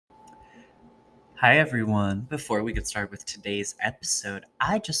Hi everyone. Before we get started with today's episode,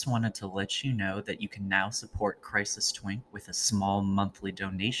 I just wanted to let you know that you can now support Crisis Twink with a small monthly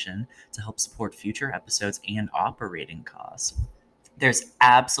donation to help support future episodes and operating costs. There's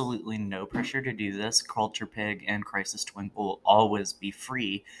absolutely no pressure to do this. Culture Pig and Crisis Twink will always be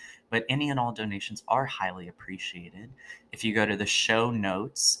free, but any and all donations are highly appreciated. If you go to the show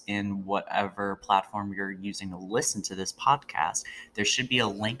notes in whatever platform you're using to listen to this podcast, there should be a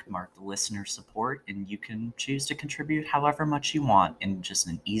link marked listener support, and you can choose to contribute however much you want in just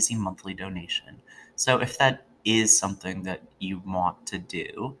an easy monthly donation. So if that is something that you want to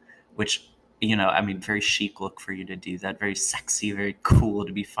do, which very chic look for you to do that. Very sexy, very cool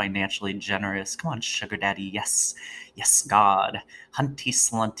to be financially generous. Come on, sugar daddy. Yes. Yes, God. Hunty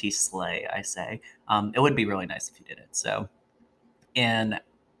slunty slay, I say. It would be really nice if you did it. So, and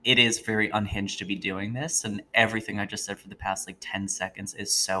it is very unhinged to be doing this. And everything I just said for the past 10 seconds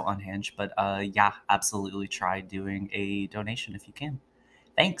is so unhinged. But yeah, absolutely try doing a donation if you can.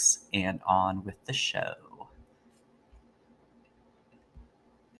 Thanks. And on with the show.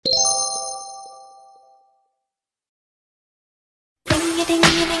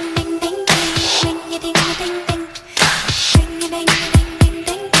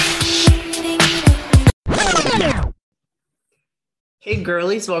 Hey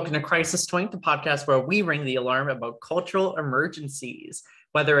girlies, welcome to Crisis Twink, the podcast where we ring the alarm about cultural emergencies.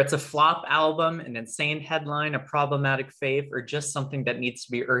 Whether it's a flop album, an insane headline, a problematic fave, or just something that needs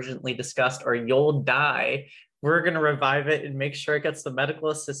to be urgently discussed or you'll die, we're going to revive it and make sure it gets the medical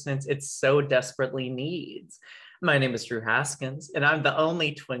assistance it so desperately needs. My name is Drew Haskins, and I'm the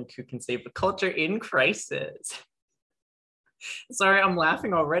only twink who can save the culture in crisis. Sorry, I'm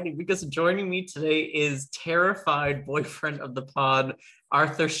laughing already because joining me today is terrified boyfriend of the pod,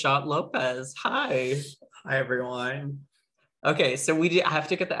 Arthur Schott Lopes. Hi. Hi, everyone. Okay, so I have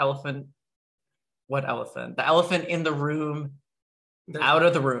to get the elephant. What elephant? The elephant in the room, out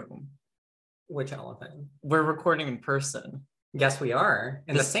of the room. Which elephant? We're recording in person. Yes, we are.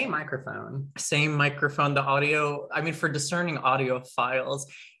 In the same microphone. Same microphone, the audio, for discerning audio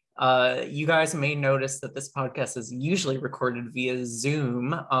files. You guys may notice that this podcast is usually recorded via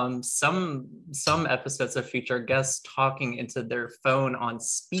Zoom. Some episodes have featured guests talking into their phone on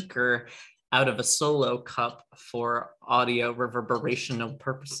speaker out of a solo cup for audio reverberational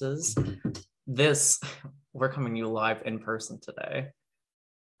purposes. We're coming to you live in person today.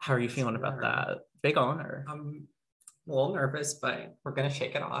 How are you feeling about that? Big honor. I'm a little nervous, but we're gonna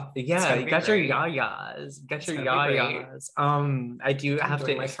shake it off. Yeah, you got your yayas. Got your yayas. I do have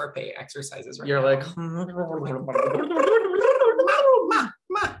to. My Sharpay exercises right You're now. like.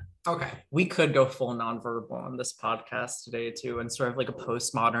 Okay. We could go full nonverbal on this podcast today too, and sort of like a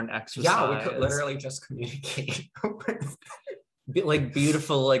postmodern exercise. Yeah, we could literally just communicate.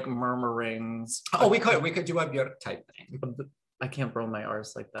 Beautiful murmurings. Oh, we could do a beautiful type thing. I can't roll my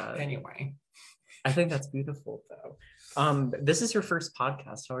R's like that. Anyway. I think that's beautiful though. This is your first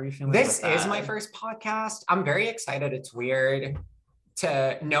podcast. How are you feeling? This is my first podcast. I'm very excited. It's weird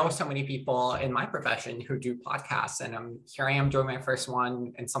to know so many people in my profession who do podcasts, and here I am doing my first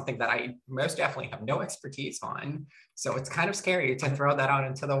one and something that I most definitely have no expertise on. So it's kind of scary to throw that out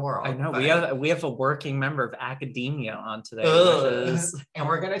into the world. I know we have a working member of academia on today, and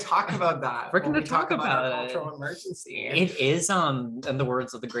we're going to talk about that. We're going to talk about a cultural emergency. It is, in the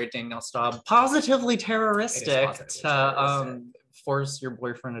words of the great Danielle Staub, positively terroristic to force your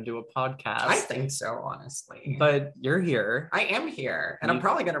boyfriend to do a podcast. I think so, honestly. But you're here. I am here, and I'm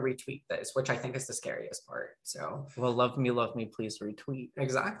probably going to retweet this, which I think is the scariest part. So, well, love me, please retweet.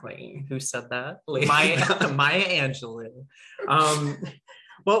 Exactly. Who said that? Maya Angelou.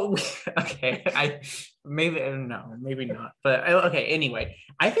 Well, okay. Maybe not. But okay. Anyway,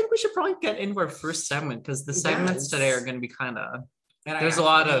 I think we should probably get into our first segment because the segments today are going to be kind of. And there's a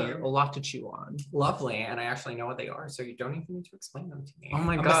lot to chew on. Lovely. And I actually know what they are, so you don't even need to explain them to me. Oh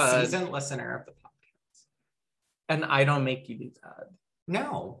my God. I'm a seasoned listener of the podcast. And I don't make you do that.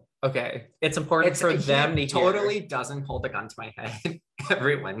 No. Okay. It's important for them to hear. Totally doesn't hold a gun to my head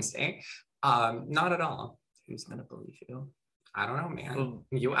every Wednesday. Not at all. Who's going to believe you? I don't know, man.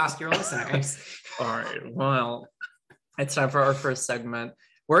 You ask your listeners. All right. Well, it's time for our first segment.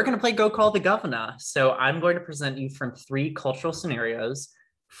 We're going to play Go Call the Governor. So I'm going to present you from 3 cultural scenarios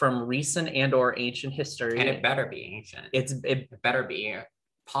from recent and or ancient history. And it better be ancient. It better be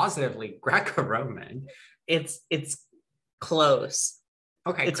positively Greco-Roman. It's close.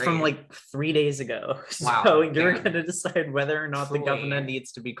 Okay, it's great. from 3 days ago. Wow. So you're going to decide whether or not the governor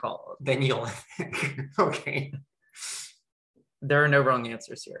needs to be called. Then you'll. Okay. There are no wrong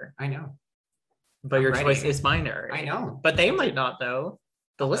answers here. I know. But your choice is binary. I know. But they might not, though.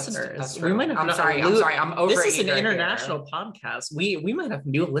 the That's listeners. true. We might have. I'm sorry. I'm over. This is an international podcast. We might have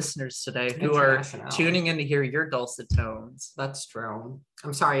new listeners today who are tuning in to hear your dulcet tones. That's true.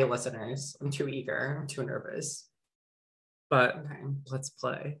 I'm sorry, listeners. I'm too eager. I'm too nervous. But let's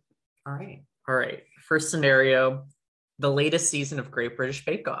play. All right. First scenario: the latest season of Great British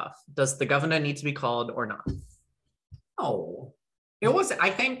Bake Off. Does the governor need to be called or not? Oh, it was.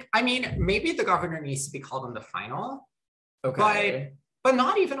 I mean, maybe the governor needs to be called in the final. Okay. But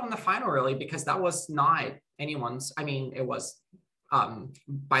not even on the final, really, because that was not anyone's. I mean, it was.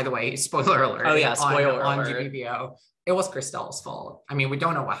 By the way, spoiler alert. Oh yeah, spoiler on alert. GBBO. It was Christelle's fault. I mean, we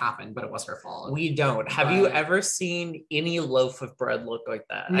don't know what happened, but it was her fault. We don't. Have you ever seen any loaf of bread look like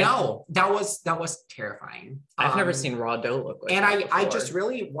that? No, that was terrifying. I've never seen raw dough look like that. And I just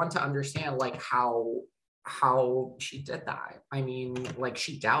really want to understand like how she did that. I mean, like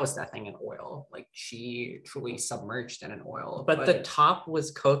she doused that thing in oil. Like she truly submerged it in oil. But the top was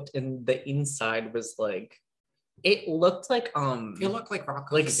cooked and the inside was like it looked like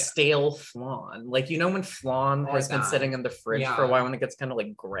rock like stale flan. Like you know when flan has been sitting in the fridge for a while when it gets kind of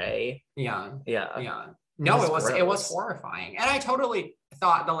like gray. Yeah. No, it was horrifying. And I totally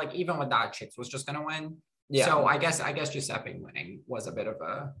thought that like even with that Chicks was just gonna win. Yeah. So I guess Giuseppe winning was a bit of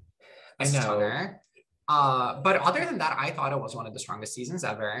a stunner. But other than that, I thought it was one of the strongest seasons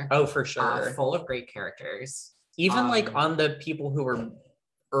ever. Oh, for sure. Full of great characters. Even like on the people who were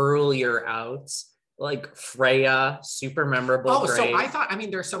earlier out, like Freya, super memorable. Oh, great. So I thought, I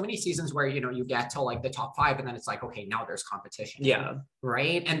mean, there's so many seasons where, you get to like the top 5 and then it's like, okay, now there's competition. Yeah.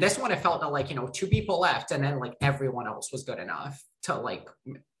 Right. And this one, it felt that like, 2 people left and then like everyone else was good enough to like,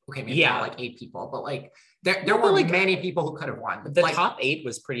 okay, maybe not like 8 people, but like there were like many people who could have won. The top 8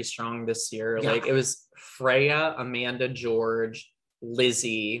 was pretty strong this year. Yeah. Like it was Freya, Amanda, George,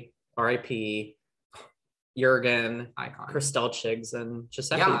 Lizzie, RIP, Jurgen, icon, Christelle Chiggs, and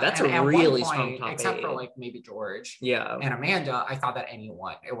Giuseppe. That's a really strong top 8. Except for like maybe George. Yeah. And Amanda, I thought that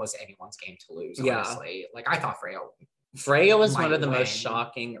it was anyone's game to lose, honestly. Like I thought Freya was one of the most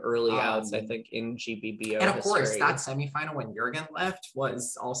shocking early outs, I think, in GBBO. And of course, that semifinal when Jurgen left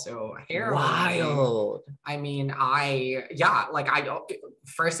was also wild. I mean,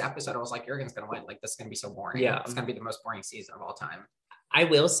 first episode, I was like, Jurgen's gonna win. Like, this is gonna be so boring. Yeah, it's gonna be the most boring season of all time. I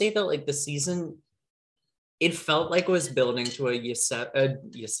will say that, like, the season, it felt like it was building to a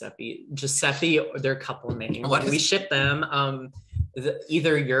Giuseppe, their couple name. We ship them.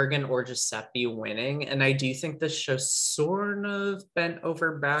 Either Jurgen or Giuseppe winning, and I do think this show sort of bent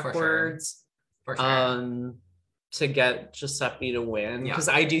over backwards For sure. To get Giuseppe to win, because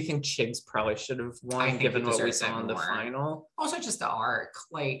I do think Chiggs probably should have won given what we saw in the final. Also, just the arc,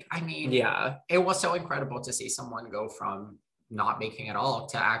 like I mean, it was so incredible to see someone go from not making it all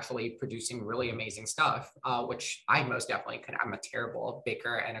to actually producing really amazing stuff, which I most definitely could. I'm a terrible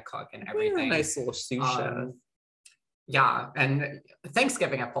baker and a cook and everything. Nice little sous chef. Yeah, and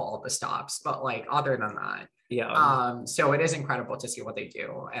Thanksgiving I put all the stops, but like other than that, so it is incredible to see what they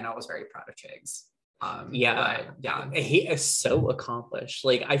do, and I was very proud of Chiggs. He is so accomplished.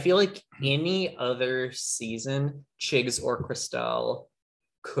 Like I feel like any other season, Chiggs or Christelle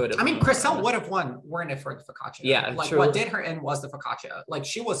could have. I mean, Christelle would have won, weren't it for the focaccia? Yeah, like truly. What did her in was the focaccia. Like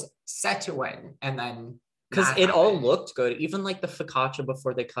she was set to win, and then because it all looked good, even like the focaccia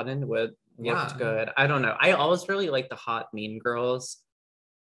before they cut into it looked good. I don't know. I always really like the hot mean girls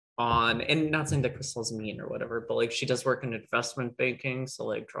and not saying that Christelle's mean or whatever, but like she does work in investment banking, so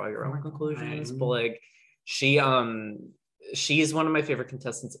like draw your own conclusions. But like she's one of my favorite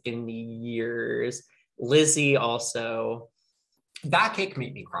contestants in the years. Lizzie also. That cake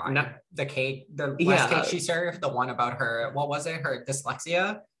made me cry. The last cake she served, the one about her, what was it? Her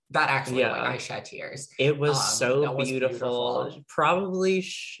dyslexia. That actually, like, I shed tears. It was so beautiful. Probably,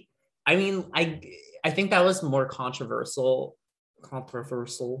 I mean, I think that was more controversial,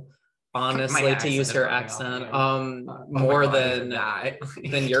 honestly, to use her accent, more than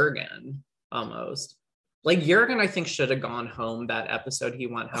Jurgen, almost. Like Jurgen, I think should have gone home that episode. He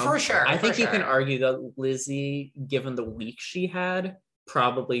went home for sure. I think you can argue that Lizzie, given the week she had,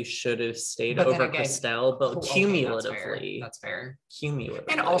 probably should have stayed over Christelle, but cumulatively, that's fair.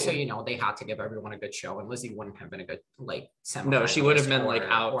 Cumulatively, and also, they had to give everyone a good show, and Lizzie wouldn't have been a good semifinalist. No, she would have been like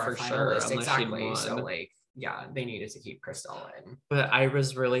out for sure. Exactly. So like, they needed to keep Christelle in. But I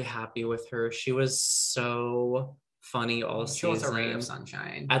was really happy with her. She was so funny all season. She was a ray of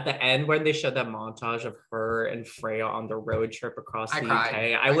sunshine. At the end, when they showed that montage of her and Freya on the road trip across the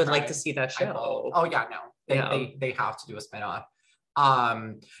UK, I would like to see that show. They have to do a spin-off.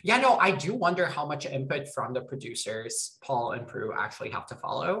 I do wonder how much input from the producers Paul and Prue actually have to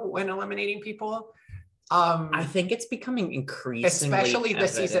follow when eliminating people. I think it's becoming increasingly especially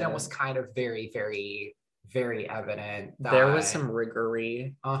this season. It evident. was kind of very, very, very evident that There was some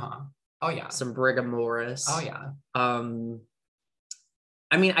riggery. Oh yeah. Some rigomoris. Oh yeah.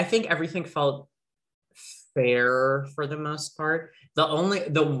 I mean, I think everything felt fair for the most part.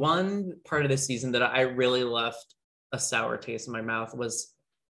 The one part of the season that I really left a sour taste in my mouth was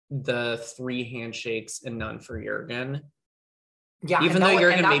the 3 handshakes and none for Jurgen. Yeah, even though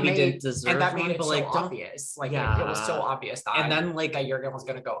Jurgen maybe didn't deserve and that one, made it but so like obvious. Like it was so obvious that and then like that Jurgen was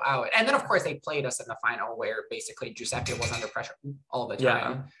going to go out. And then of course they played us in the final where basically Giuseppe was under pressure all the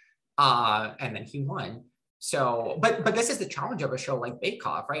time. And then he won. So, but this is the challenge of a show like Bake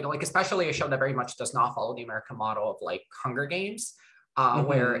Off, right? Like especially a show that very much does not follow the American model of like Hunger Games,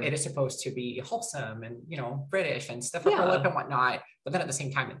 where it is supposed to be wholesome and British and stiff upper lip and whatnot. But then at the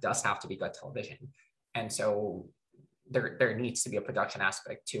same time, it does have to be good television, and so there needs to be a production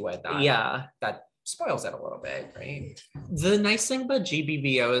aspect to it that spoils it a little bit, right? The nice thing about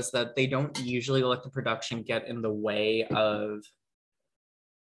GBBO is that they don't usually let the production get in the way of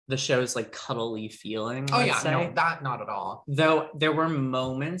the show's like cuddly feeling. No, that not at all. Though there were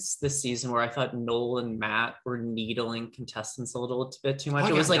moments this season where I thought Noel and Matt were needling contestants a little bit too much.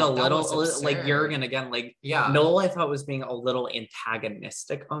 It was like a little like Jurgen again, like Noel I thought was being a little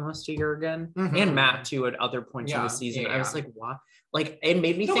antagonistic almost to Jurgen and Matt too at other points in the season. I was like, what? Like it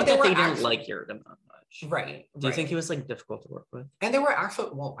made me think that they didn't like Jurgen that much. Right. Do you think he was like difficult to work with? And they were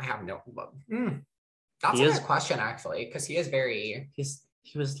actually, well, I have no, that's a good question actually, because he is very,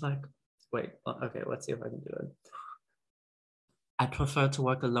 he was like, wait, okay, let's see if I can do it. I prefer to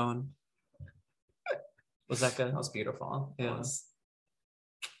work alone. Was that good? That was beautiful. Yeah. It was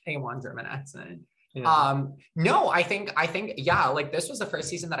A1 German accent. Yeah. No, I think, yeah, like this was the first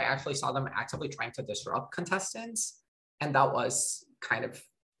season that I actually saw them actively trying to disrupt contestants. And that was kind of,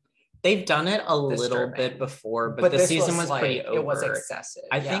 they've done it a little bit before, but this season was like, pretty over. It was excessive.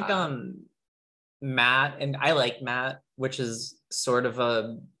 I think Matt, and I like Matt, which is sort of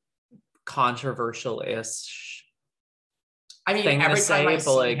a controversial-ish thing every time I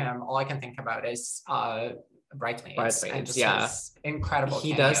see him, all I can think about is Bridesmaids. And just his incredible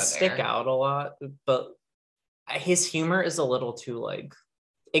he does stick out a lot, but his humor is a little too like,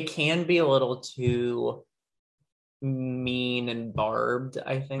 it can be a little too mean and barbed,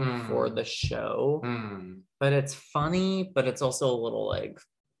 I think, for the show. But it's funny, but it's also a little like,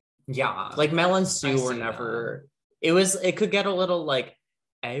 like Mel and Sue were never it could get a little like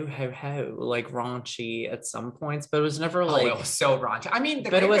like raunchy at some points, but it was never like it was so raunchy. I mean,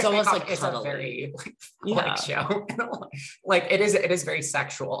 but it was almost like it's a very like show. Like it is very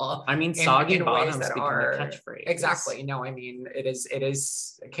sexual. I mean, soggy bottoms become a catchphrase. Exactly. No, I mean it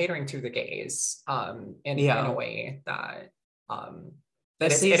is catering to the gays in a way that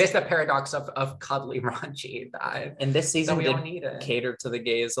it is the paradox of cuddly raunchy that and this season we did need cater to the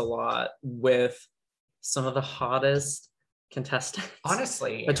gays a lot with some of the hottest contestants.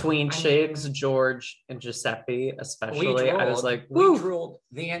 Honestly, between Shiggs, George, and Giuseppe, especially, I was like, we drooled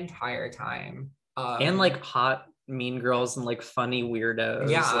the entire time. And like hot mean girls and like funny weirdos.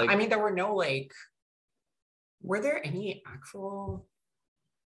 Yeah, like, I mean, there were no like. Were there any actual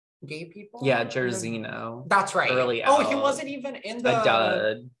gay people? Yeah, Jerzino. That's right. Early out. He wasn't even in the. A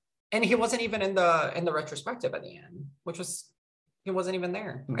dud. And he wasn't even in the retrospective at the end, which was. He wasn't even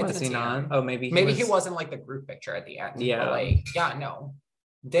there. Was he not? Oh, maybe he wasn't like the group picture at the end. Yeah. But like, no.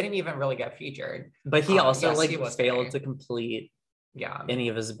 Didn't even really get featured. But he also he failed to complete yeah any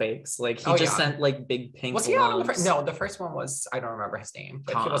of his bakes. Like he just sent like big pink was he on the first? No, the first one was, I don't remember his name,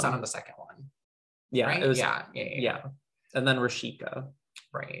 but he was on the second one. Yeah, right? It was yeah. And then Rashika.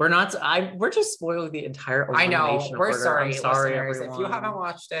 Right. We're just spoiling the entire I know. We're sorry. I'm sorry, everyone. If you haven't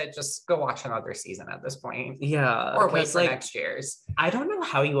watched it, just go watch another season at this point. Yeah. Or wait for next year's. I don't know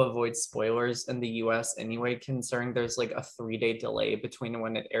how you avoid spoilers in the US anyway, considering there's like a 3-day delay between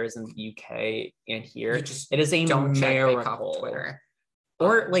when it airs in the UK and here. It is a miracle. Twitter.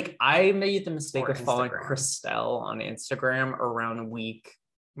 Or like I made the mistake of following Christelle on Instagram around week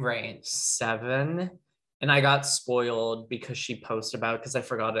 7. And I got spoiled because she posted about it because I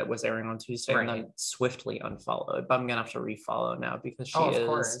forgot it was airing on Tuesday and then swiftly unfollowed. But I'm going to have to refollow now because she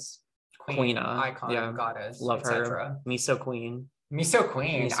is Queen, icon, goddess. Love her. Miso Queen.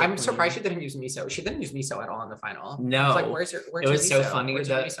 I'm surprised she didn't use miso. She didn't use miso at all in the final. No. It's like, where's your it was miso? so funny where's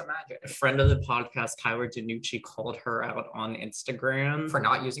that miso magic? a friend of the podcast, Kyler Danucci, called her out on Instagram for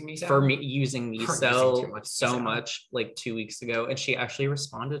not using miso. For using miso so much like 2 weeks ago, and she actually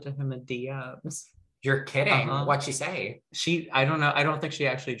responded to him in DMs. You're kidding. What'd she say? I don't know. I don't think she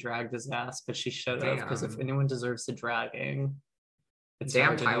actually dragged his ass, but she should have, because if anyone deserves the dragging, It's Damn,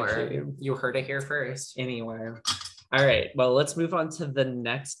 hard in Tyler, YouTube. you heard it here first. Anyway. All right. Well, let's move on to the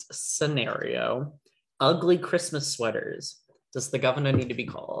next scenario. Ugly Christmas sweaters. Does the governor need to be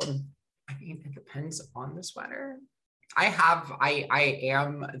called? I mean, it depends on the sweater. I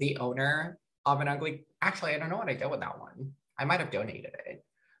am the owner of an ugly. Actually, I don't know what I did with that one. I might have donated it.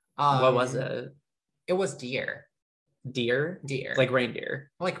 What was it? It was deer. Deer? Deer. Like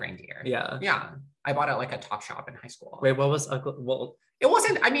reindeer. Like reindeer. Yeah. Yeah. I bought it like a Top Shop in high school. Wait, what was ugly? Well, it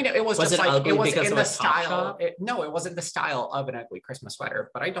wasn't, I mean, it was just it like, ugly it was because in it the was Top style. Shop? No, it wasn't the style of an ugly Christmas sweater,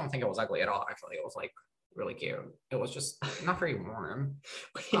 but I don't think it was ugly at all. Actually, it was like really cute. It was just not very warm.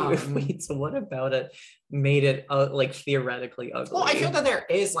 Wait, so what about it made it like theoretically ugly? Well, I feel that there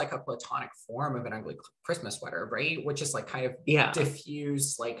is like a platonic form of an ugly Christmas sweater, right? Which is like kind of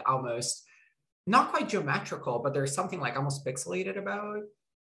diffuse, like almost not quite geometrical, but there's something like almost pixelated about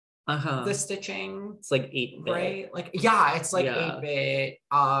the stitching. It's like 8-bit, right? Like it's like 8-bit.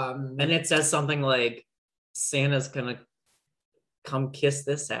 And it says something like Santa's gonna come kiss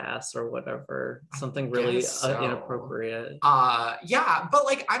this ass or whatever, something really inappropriate. But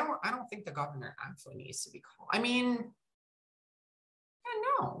like I don't think the governor actually needs to be called. I mean, I don't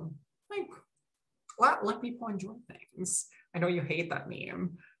know, like let people enjoy things. I know you hate that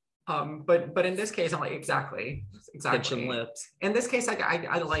meme, but in this case, I'm like exactly. Kitchen lips. In this case,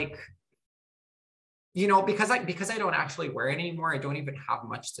 I like, you know, because I don't actually wear it anymore. I don't even have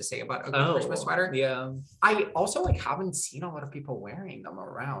much to say about a Christmas sweater. Yeah. I also like haven't seen a lot of people wearing them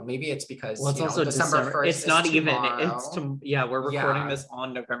around. Maybe it's because it's also December 1st. It's not even. We're recording this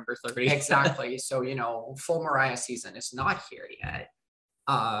on November 30th. Exactly. So full Mariah season is not here yet.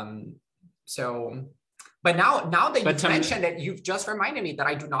 But now that you've mentioned it, you've just reminded me that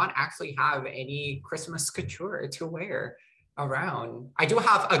I do not actually have any Christmas couture to wear around. I do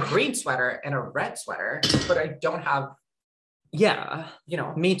have a green sweater and a red sweater, but I don't have. Yeah,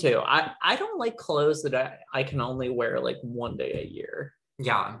 me too. I don't like clothes that I can only wear like one day a year.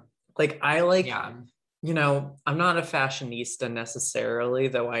 Yeah. Like I like, I'm not a fashionista necessarily,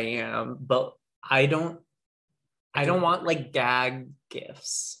 though I am, but I don't want like gag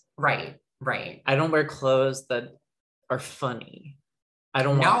gifts. Right. I don't wear clothes that are funny.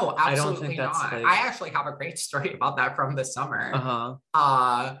 Absolutely I don't think not. that's like... I actually have a great story about that from the summer.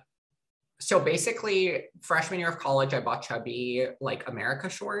 So basically, freshman year of college, I bought chubby like America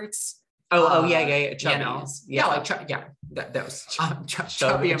shorts. Chubbies. Those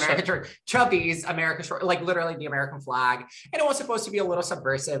chubby American shorts, chubbies America short, like literally the American flag, and it was supposed to be a little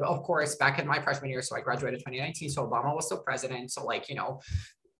subversive, of course, back in my freshman year. So I graduated 2019, so Obama was still president. So like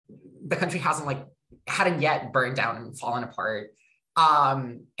the country hadn't yet burned down and fallen apart.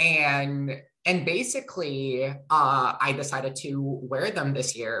 And basically, I decided to wear them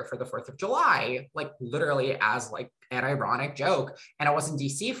this year for the 4th of July, like literally as like an ironic joke. And I was in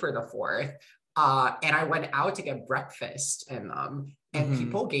DC for the 4th. And I went out to get breakfast in them. And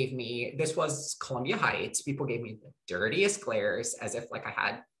people gave me, this was Columbia Heights, people gave me the dirtiest glares as if like I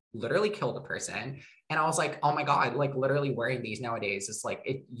had literally killed a person. And I was like, oh my God, like literally wearing these nowadays is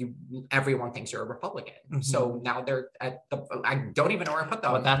like everyone thinks you're a Republican. So now they're I don't even know where I put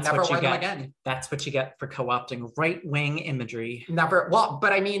them. Well, that's never what wear you them get. again. That's what you get for co-opting right-wing imagery. Never. Well,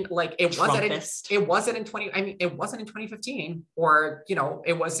 but I mean, like it wasn't in 2015, or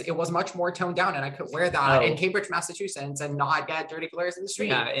it was much more toned down, and I could wear that in Cambridge, Massachusetts, and not get dirty glares in the street.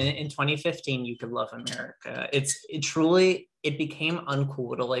 Yeah, in 2015, you could love America. It became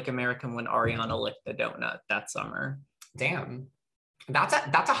uncool to like American when Ariana licked the donut that summer. Damn, that's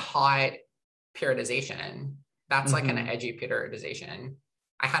a hot periodization. That's like an edgy periodization.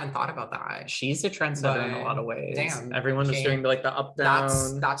 I hadn't thought about that. She's a trendsetter in a lot of ways. Damn, everyone was doing like the up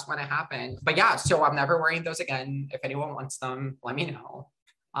down. That's when it happened. But yeah, so I'm never wearing those again. If anyone wants them, let me know.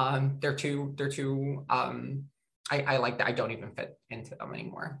 They're too. I like that. I don't even fit into them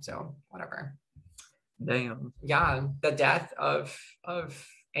anymore. So whatever. Damn. Yeah, the death of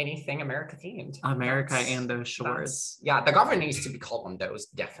anything America themed. America and those shorts. Yeah, the government needs to be called on those,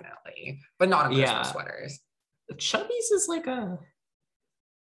 definitely, but not on Christmas sweaters. Chubbies is like a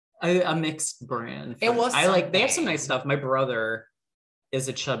mixed brand. It was. They have some nice stuff. My brother is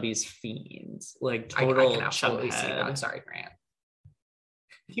a Chubbies fiend, like total I can absolutely see that. Sorry, Grant.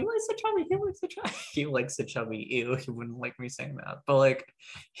 He likes a chubby. He likes a chubby. Ew, he wouldn't like me saying that, but like,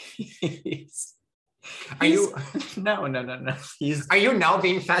 No. Are you now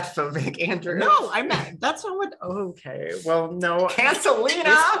being fat phobic, Andrew? No, I'm not. That's not what. Okay, well, no.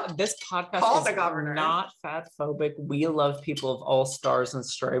 Cancelina. This podcast Call is the governor. Not fat phobic. We love people of all stars and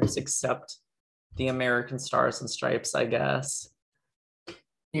stripes, except the American stars and stripes, I guess.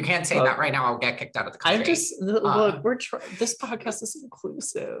 You can't say that right now. I'll get kicked out of the country. I'm just look. This podcast is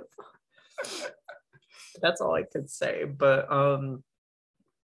inclusive. That's all I could say. But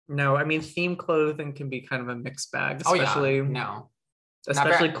no, I mean theme clothing can be kind of a mixed bag, especially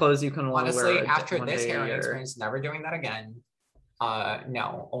especially clothes you can only honestly wear after one this day a hearing year. experience, never doing that again.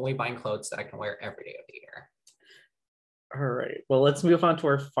 No, only buying clothes that I can wear every day of the year. All right. Well, let's move on to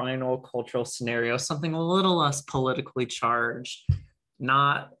our final cultural scenario, something a little less politically charged.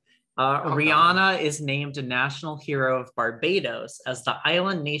 Rihanna is named a national hero of Barbados as the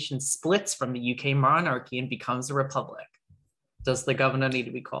island nation splits from the UK monarchy and becomes a republic. Does the governor need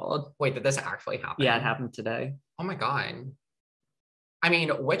to be called? Wait, did this actually happen? Yeah, it happened today. Oh my God. I mean,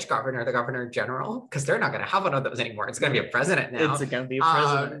 which governor? The governor general? Because they're not going to have one of those anymore. It's going to be a president now. It's going to be a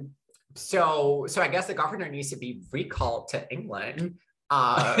president. So I guess the governor needs to be recalled to England.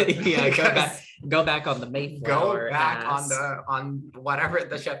 Go back on the Mayflower. Go back on whatever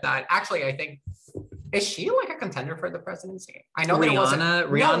the ship that actually I think is she like a contender for the presidency? I know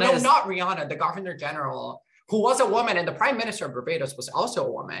Rihanna. Not Rihanna. The governor general, who was a woman, and the prime minister of Barbados was also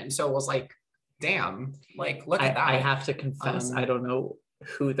a woman. So it was like, damn, like look at that. I have to confess, I don't know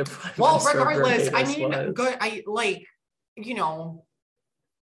who the prime minister regardless, of Barbados was. Good. I like,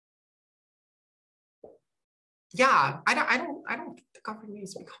 yeah, I don't think the government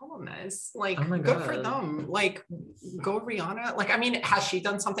needs to be calling this. Like, good for them. Like, go Rihanna. Like, I mean, has she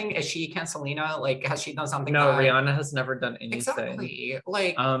done something? Is she Cancelina? Like, has she done something? No, Rihanna has never done anything. Exactly.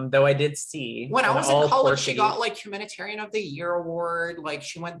 Like, though I did see when I was in college, she got like Humanitarian of the Year award. Like,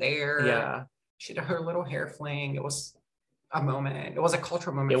 she went there. Yeah. She did her little hair fling. It was a moment. It was a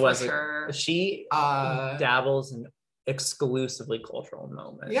cultural moment for sure. She dabbles in exclusively cultural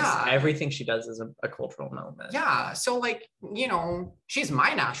moments. Yeah, everything she does is a cultural moment. Yeah, so like she's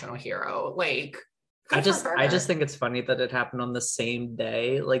my national hero. Like, I just think it's funny that it happened on the same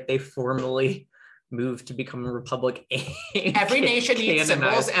day. Like they formally moved to become a republic. Every nation needs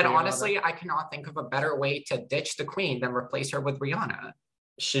symbols, and honestly, I cannot think of a better way to ditch the queen than replace her with Rihanna.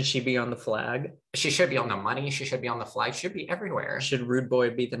 Should she be on the flag? She should be on the money. She should be on the flag. She should be everywhere. Should Rude Boy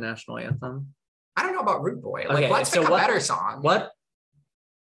be the national anthem? I don't know about Rude Boy. Like, let's pick a better song. What?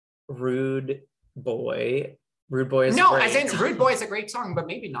 Rude Boy. Rude Boy is great. As in Rude Boy is a great song, but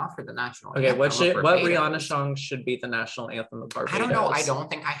maybe not for the national anthem. What Rihanna song should be the national anthem of Barbados? I don't know. I don't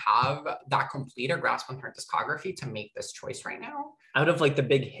think I have that complete a grasp on her discography to make this choice right now. Out of like the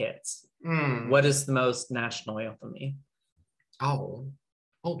big hits, what is the most national anthem-y? Oh,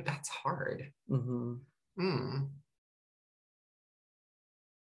 that's hard.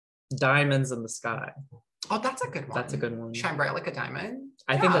 Diamonds in the Sky. Oh, that's a good one. That's a good one. Shine bright like a diamond.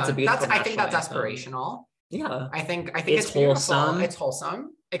 I think that's a beautiful. I think that's aspirational. Yeah. I think it's wholesome. Beautiful. It's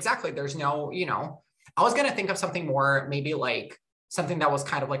wholesome. Exactly. There's no, I was gonna think of something more, maybe like something that was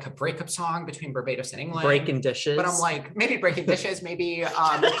kind of like a breakup song between Barbados and England. Breaking Dishes. But I'm like, maybe Breaking Dishes, maybe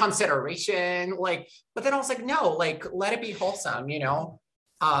Consideration. Like, but then I was like, no, like let it be wholesome, She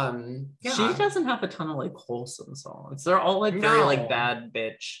doesn't have a ton of like wholesome songs. They're all like very like bad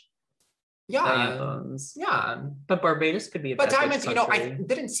bitch anthems. Yeah. But Barbados could be a But bad Diamonds, bitch country. I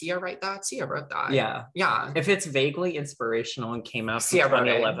didn't Sia write that. Sia wrote that. Yeah. Yeah. If it's vaguely inspirational and came out from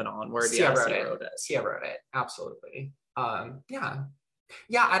 2011 onward, Sia wrote it. Sia wrote it. Absolutely. Yeah.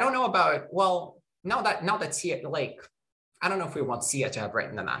 I don't know about, now that Sia, like, I don't know if we want Sia to have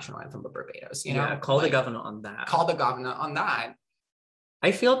written the national anthem of Barbados, Yeah, call the governor on that. Call the governor on that.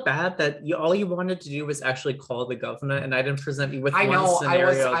 I feel bad that all you wanted to do was actually call the governor, and I didn't present you with I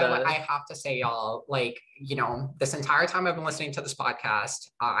have to say, y'all, like, this entire time I've been listening to this podcast,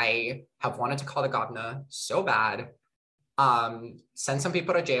 I have wanted to call the governor so bad, send some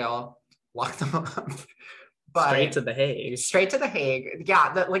people to jail, lock them up. But straight to the Hague.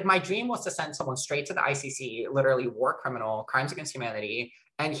 Yeah, like my dream was to send someone straight to the ICC, literally war criminal, crimes against humanity.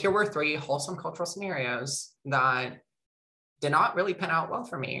 And here were 3 wholesome cultural scenarios that did not really pan out well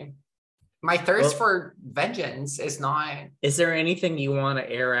for me. My thirst for vengeance is not. Is there anything you want to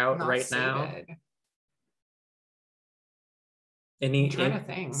air out right now?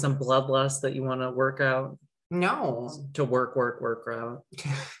 Some bloodlust that you want to work out? No. To work out.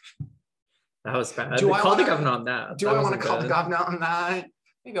 That was bad. Call the governor on that. Do I want to call the governor on that?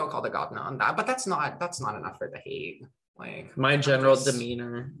 Maybe I'll call the governor on that. But that's not enough for the Hague. Like my general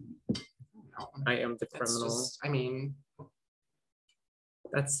demeanor. No, I am the criminal.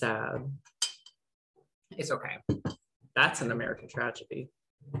 That's sad. It's okay. That's an American tragedy.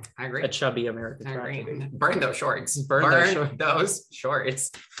 I agree. A chubby American tragedy. Burn those shorts. Burn those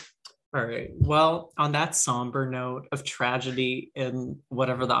shorts. All right. Well, on that somber note of tragedy and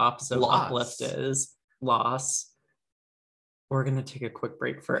whatever the opposite of uplift is, loss. We're going to take a quick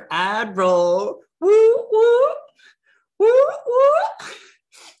break for ad roll. Woo, woo, woo, woo.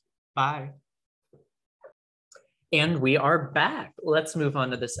 Bye. And we are back. Let's move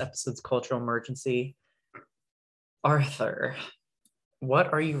on to this episode's cultural emergency. Arthur,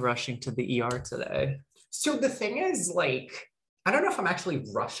 what are you rushing to the ER today? So the thing is, like, I don't know if I'm actually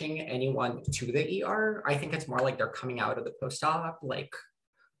rushing anyone to the ER. I think it's more like they're coming out of the post-op, like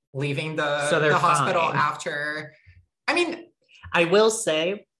leaving the hospital fine. after. I mean, I will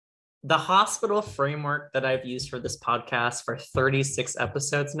say the hospital framework that I've used for this podcast for 36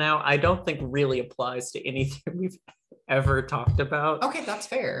 episodes now, I don't think really applies to anything we've ever talked about. Okay, that's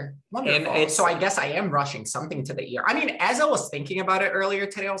fair. Wonderful. So I guess I am rushing something to the ER. I mean, as I was thinking about it earlier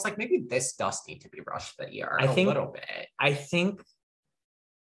today, I was like, maybe this does need to be rushed to the ER a little bit. I think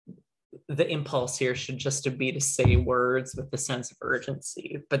the impulse here should just be to say words with the sense of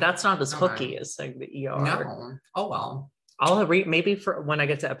urgency, but that's not as hooky as saying the ER. No. Oh, well. I'll maybe for when I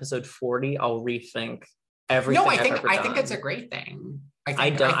get to episode 40, I'll rethink everything. No, I think it's a great thing.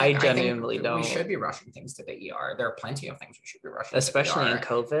 I genuinely don't. We should be rushing things to the ER. There are plenty of things we should be rushing, especially to the ER. In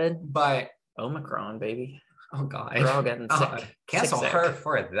COVID. But Omicron, baby. Oh God, we're all getting sick. Cancel her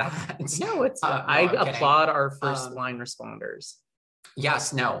for that. No, it's. I applaud our first line responders.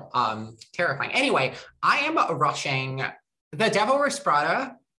 Yes. No. Terrifying. Anyway, I am rushing The Devil Wears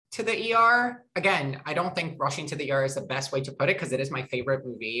Prada to the ER. Again, I don't think rushing to the ER is the best way to put it because it is my favorite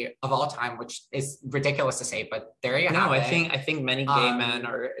movie of all time, which is ridiculous to say, but there you have it. I think many gay men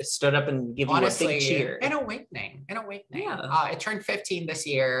are stood up and give honestly, you a big cheer. An awakening. Yeah. It turned 15 this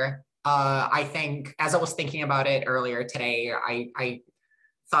year. I think as I was thinking about it earlier today, I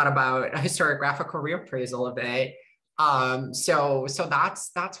thought about a historiographical reappraisal of it. So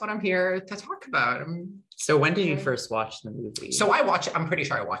that's what I'm here to talk about. So when did you first watch the movie? So I'm pretty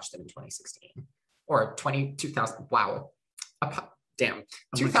sure I watched it in 2016 or 2000. Wow. Damn.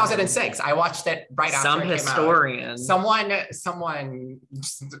 2006. I watched it right after some it came historian. Out. Someone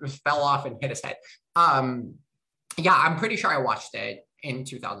just fell off and hit his head. Yeah, I'm pretty sure I watched it in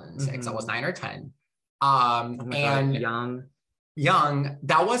 2006. Mm-hmm. I was 9 or 10. And young,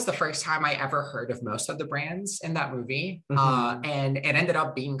 that was the first time I ever heard of most of the brands in that movie. Mm-hmm. And it ended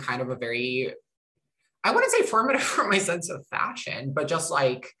up being kind of a very, I wouldn't say formative for my sense of fashion, but just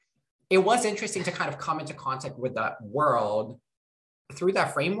like, it was interesting to kind of come into contact with that world through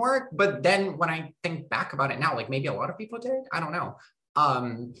that framework. But then when I think back about it now, like maybe a lot of people did, I don't know.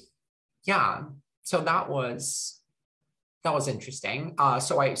 Yeah, so that was interesting.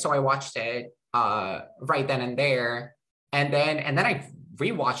 So I watched it right then and there. And then I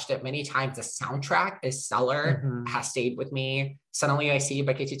rewatched it many times. The soundtrack is stellar, has stayed with me. Suddenly I See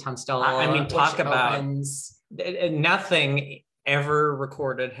by Katie Tunstall. I mean, talk about nothing ever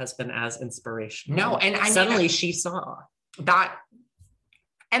recorded has been as inspirational. No, and I suddenly she saw that.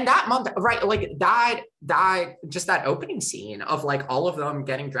 And that month, right, like that just that opening scene of like all of them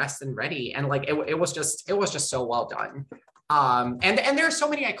getting dressed and ready. And like, it was just so well done. And there are so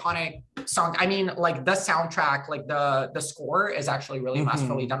many iconic songs. I mean, like the soundtrack, like the score is actually really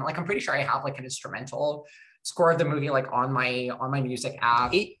masterfully done. Like, I'm pretty sure I have like an instrumental score of the movie, like on my music app.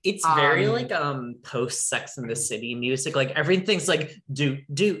 It's very like post Sex and the City music. Like everything's like do.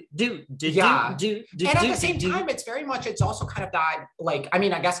 And at the same time, it's also kind of that, like, I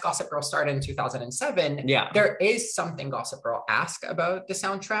mean, I guess Gossip Girl started in 2007. Yeah. There is something Gossip Girl-esque about the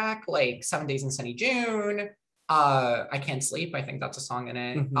soundtrack, like 7 Days in Sunny June. I Can't Sleep. I think that's a song in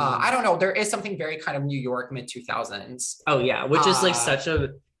it. I don't know. There is something very kind of New York mid 2000s. Oh yeah, which is like such a.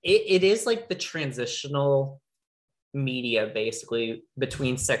 It is like the transitional media basically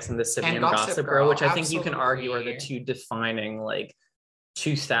between Sex and the City and Gossip Girl, which I think you can argue are the two defining like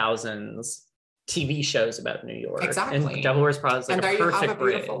 2000s TV shows about New York. Exactly. And Devil Wears Prada is like a perfect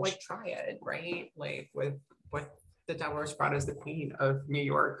bridge. Like triad, right? Like with the Devil Wears Prada is the queen of New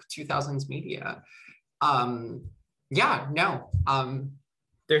York 2000s media.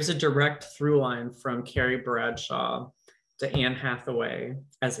 There's a direct through line from Carrie Bradshaw to Anne Hathaway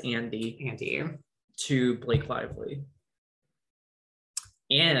as Andy to Blake Lively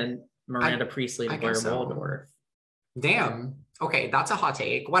and Miranda Priestley to Blair Waldorf. Damn. Okay, that's a hot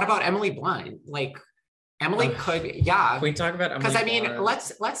take. What about Emily Blunt? Like Emily Can we talk about Emily? Because I mean,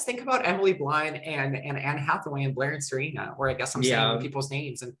 let's think about Emily Blunt and Anne Hathaway and Blair and Serena, or I guess I'm saying people's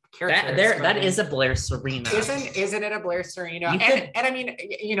names and characters. That is a Blair Serena. Isn't it a Blair Serena? And I mean,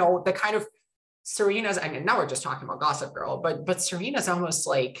 you know, the kind of Serena's, I mean, now we're just talking about Gossip Girl, but Serena's almost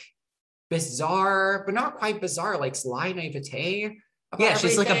like bizarre, but not quite bizarre, like sly naivete. Yeah,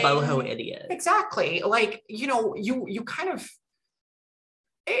 she's like a boho idiot. Exactly. Like, you know, you kind of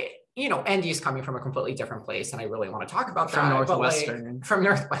Andy's coming from a completely different place, and I really want to talk about from that. Northwestern. But from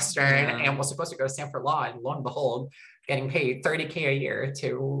Northwestern, and was supposed to go to Stanford Law, and lo and behold, getting paid $30K a year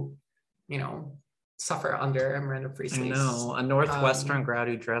to, suffer under Miranda Priestley's. I know, a Northwestern grad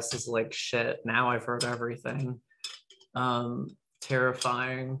who dresses like shit. Now I've heard everything.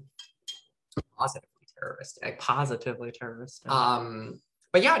 Terrifying. Positively terroristic.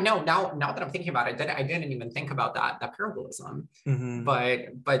 But yeah, no, now that I'm thinking about it, I didn't even think about that parallelism. Mm-hmm.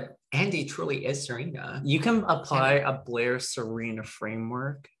 But Andy truly is Serena. You can apply a Blair Serena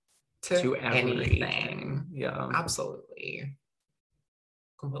framework to everything. Yeah, absolutely.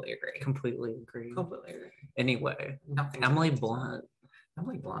 Completely agree. Anyway, Emily Blunt.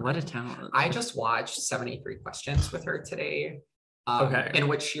 What a talent. I just watched 73 Questions with her today. In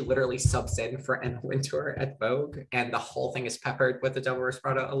which she literally subs in for Anna Wintour at Vogue, and the whole thing is peppered with the Devil Wears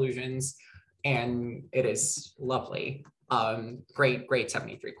Prada allusions, and it is lovely. Great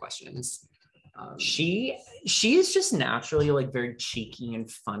 73 Questions. She is just naturally like very cheeky and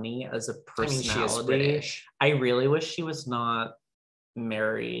funny as a personality. She is British. I really wish she was not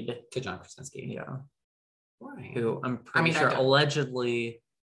married to John Krasinski. Yeah. Why? Who I'm pretty sure allegedly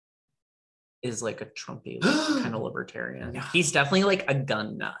is like a Trumpy kind of libertarian. No. He's definitely like a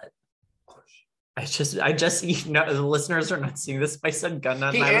gun nut. I just the listeners are not seeing this, but I said gun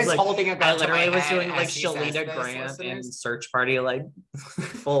nut. He is like holding a gun. I literally was doing like Shalita Grant in Search Party, like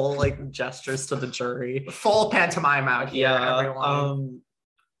full like gestures to the jury. Full pantomime out here, everyone.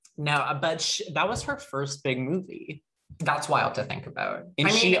 No, but that was her first big movie. That's wild to think about.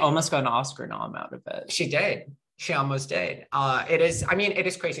 And she almost got an Oscar nom out of it. She did. She almost did. It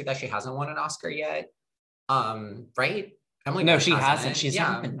is crazy that she hasn't won an Oscar yet. Right? No, she hasn't. She's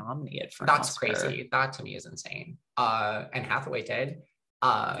not been nominated for an Oscar. That's crazy. That to me is insane. And Hathaway did.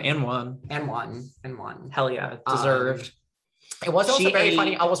 And won. Hell yeah. Deserved. It was also very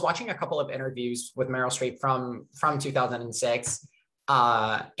funny. I was watching a couple of interviews with Meryl Streep from 2006.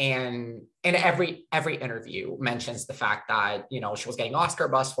 And every interview mentions the fact that she was getting Oscar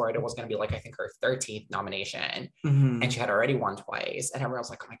buzz for it. It was going to be like I think her 13th nomination, and she had already won twice. And everyone was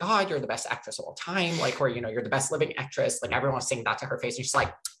like, "Oh my God, you're the best actress of all time!" Like, or you're the best living actress. Like everyone was saying that to her face, and she's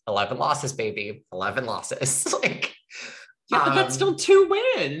like, 11 losses, baby, 11 losses. Like, yeah, but that's still 2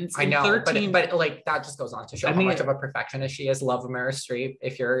 wins. I know, 13. But like that just goes on to show how much of a perfectionist she is. Love Meryl Streep.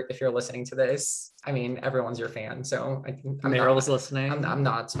 If you're listening to this, I mean, everyone's your fan, so I think Meryl's listening. I'm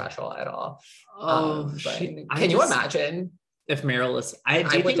not special at all. Can you imagine if Meryl listens? Do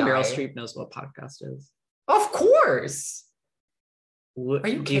you think Meryl Streep knows what podcast is? Of course. Are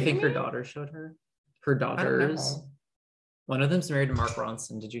you? Do you think her daughter showed her? Her daughters. One of them's married to Mark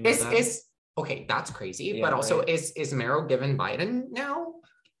Ronson. Did you know that? Okay, that's crazy. Yeah, but also, right. Is Meryl giving Biden now?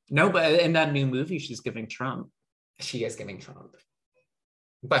 No, but in that new movie, she's giving Trump. She is giving Trump.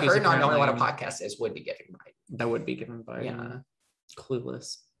 But her not knowing what a podcast is would be giving Biden. That would be giving Biden. Yeah.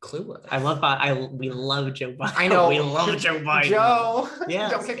 Clueless. We love Joe Biden. I know. We love Joe Biden. Joe.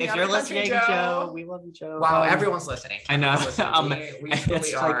 Yeah. If you're listening, Joe, we love you, Joe. Wow, everyone's listening. I know. We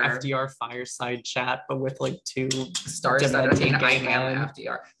it's like FDR fireside chat, but with like 2 stars that are I am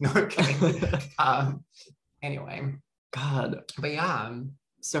FDR. No, I'm kidding. Anyway. God. But yeah.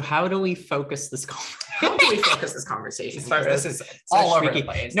 So how do we focus this conversation? This is all over the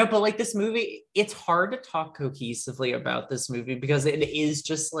place. No, but like this movie, it's hard to talk cohesively about this movie because it is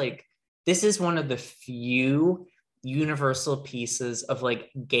just like, this is one of the few universal pieces of like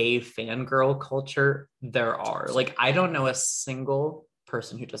gay fangirl culture there are. Like, I don't know a single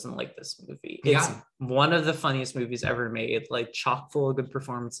person who doesn't like this movie. It's one of the funniest movies ever made, like chock full of good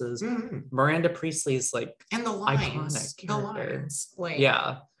performances. Miranda Priestley's like, and the lines, iconic the lines, like,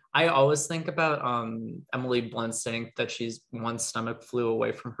 yeah. I always think about Emily Blunt saying that she's one stomach flew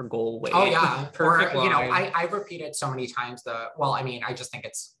away from her goal weight. Oh yeah, perfect. Or, I repeat it so many times. I just think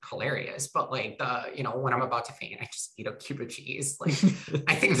it's hilarious. But like when I'm about to faint, I just eat a cube of cheese. Like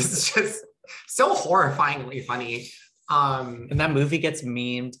I think this is just so horrifyingly funny. And that movie gets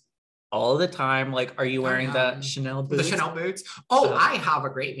memed all the time. Like, are you wearing the Chanel boots? The Chanel boots. Oh, I have a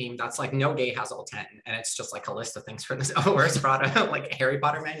great meme that's like, no gay has all 10. And it's just like a list of things for this Where's Prada, like Harry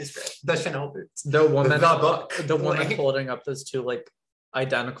Potter manuscript, the Chanel boots. The woman like, holding up those 2 like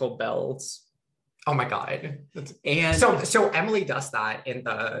identical belts. Oh my God. And so Emily does that in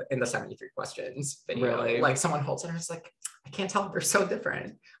the 73 Questions video. Really? Like someone holds it and it's like, I can't tell if they're so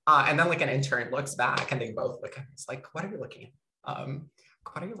different. And then like an intern looks back and they both look at me. It's like, what are you looking at?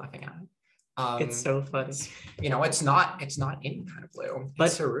 What are you laughing at? It's so funny. It's not any kind of blue. But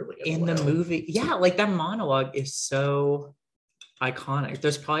it's cerulean in blue. The movie, yeah, like that monologue is so iconic.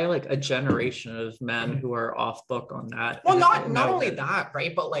 There's probably like a generation of men who are off book on that. Well, not only that,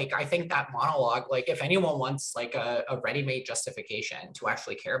 right? But like, I think that monologue, like if anyone wants like a ready-made justification to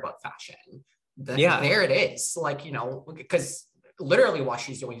actually care about fashion, there it is. Like, you know, because literally what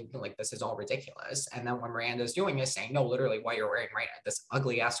she's doing, like, this is all ridiculous. And then when Miranda's doing is saying, no, literally what you're wearing right now, this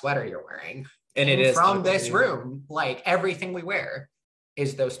ugly ass sweater you're wearing. And it is from ugly. This room, like everything we wear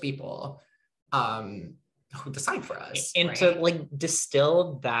is those people who decide for us. And to like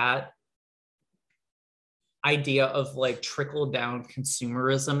distill that idea of like trickle down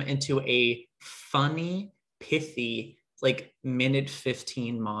consumerism into a funny, pithy, like minute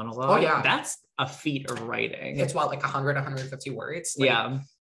 15 monologue. Oh yeah. That's a feat of writing. It's what, like 100, 150 words? Like, yeah.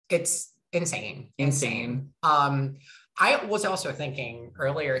 It's insane. I was also thinking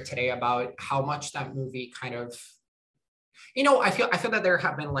earlier today about how much that movie kind of, you know, I feel that there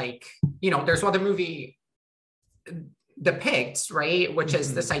have been like, you know, there's what the movie depicts, right? Which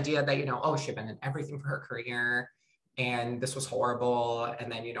is this idea that, you know, oh, she abandoned everything for her career and this was horrible.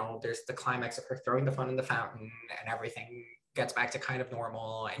 And then, you know, there's the climax of her throwing the phone in the fountain and everything gets back to kind of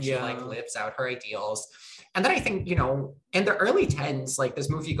normal and she like lives out her ideals. And then I think, you know, in the early 10s, like this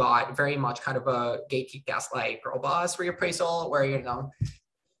movie got very much kind of a gatekeep gaslight girl boss reappraisal where, you know,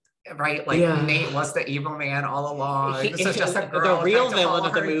 right, like Nate was the evil man all along. This is just a girl. The real villain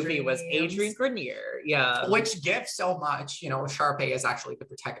of the movie was Adrian Grenier. Yeah. Which gives so much, you know, Sharpay is actually the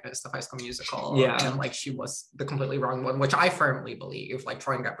protagonist of High School Musical. Yeah. And like she was the completely wrong one, which I firmly believe, like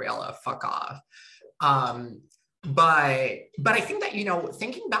Troy and Gabriella, fuck off. But I think that, you know,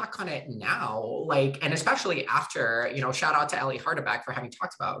 thinking back on it now, like, and especially after, you know, shout out to Ellie Hardebeck for having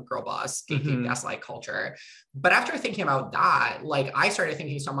talked about girl boss, gatekeep, gaslight culture. But after thinking about that, like, I started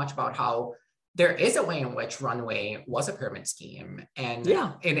thinking so much about how there is a way in which Runway was a pyramid scheme and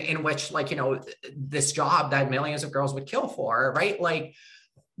in which, like, you know, this job that millions of girls would kill for, right? Like,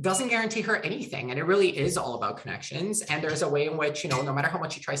 doesn't guarantee her anything. And it really is all about connections. And there's a way in which, you know, no matter how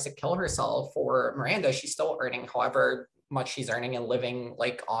much she tries to kill herself for Miranda, she's still earning however much she's earning and living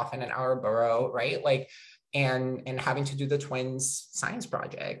like off in an hour borough, right? Like, and having to do the twins science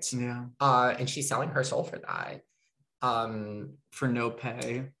project. Yeah. And she's selling her soul for that. For no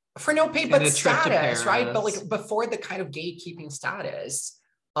pay. For no pay, but status, right? But like before the kind of gatekeeping status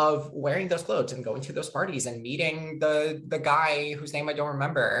of wearing those clothes and going to those parties and meeting the guy whose name I don't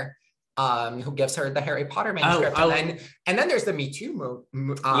remember, who gives her the Harry Potter manuscript. And then there's the Me Too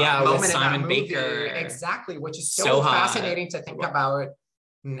moment with Simon Baker. Exactly, which is so fascinating to think about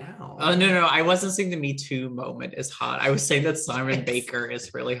now. Oh, no, I wasn't saying the Me Too moment is hot. I was saying that Simon Baker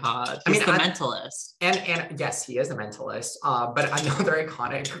is really hot. He's the mentalist. And yes, he is a mentalist. But another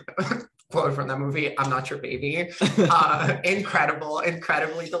iconic quote from that movie, I'm not your baby.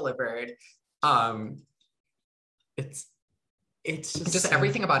 Incredibly delivered. It's just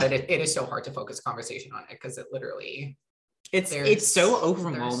everything about it. It is so hard to focus conversation on it because it literally it's so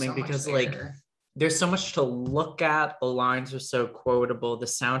overwhelming because like there's so much to look at. The lines are so quotable. The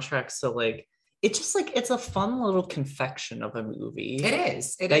soundtrack's so like it's just like it's a fun little confection of a movie. It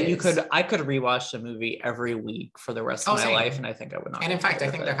is. I could rewatch the movie every week for the rest of my life, and I think I would not. And in fact, I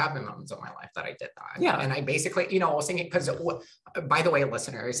think there have been moments of my life that I did that. Yeah. And I basically, you know, was thinking because, by the way,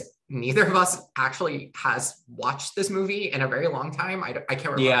 listeners, neither of us actually has watched this movie in a very long time. I can't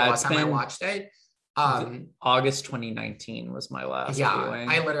remember the last time I watched it. August 2019 was my last viewing.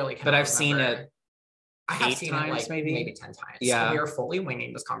 I literally can't. But I've seen it. I have seen it like maybe 10 times. Yeah. We are fully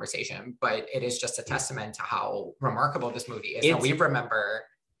winging this conversation, but it is just a testament to how remarkable this movie is. And we remember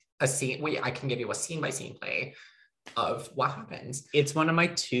a scene. I can give you a scene by scene play of what happens. It's one of my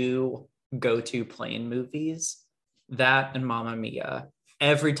two go-to plane movies, that and Mamma Mia.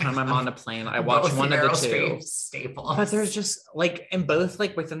 Every time I'm on a plane, I watch one of the two. Staples. But there's just like, and both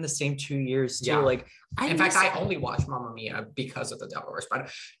like within the same 2 years too. Yeah. Like, in fact, I only watched Mamma Mia because of The Devil Wears Prada.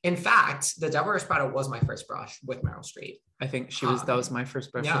 In fact, The Devil Wears Prada was my first brush with Meryl Streep. I think that was my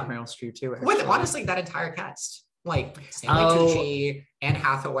first brush with Meryl Streep too. With honestly that entire cast, like Stanley Tucci, Anne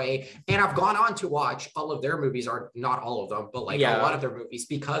Hathaway, and I've gone on to watch all of their movies, or not all of them, but like a lot of their movies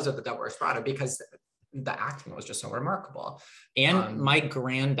because of The Devil Wears Prada, because the acting was just so remarkable. And my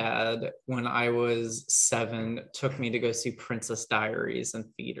granddad, when I was 7, took me to go see Princess Diaries in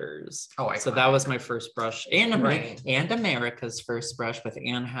theaters. So that was my first brush, and America's first brush with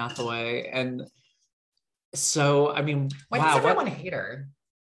Anne Hathaway. And so, I mean, why does everyone hate her?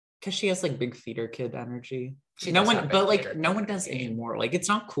 Because she has like big theater kid energy. No one does anymore. Like, it's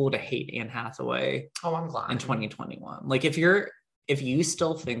not cool to hate Anne Hathaway. Oh, I'm glad. In 2021, like if you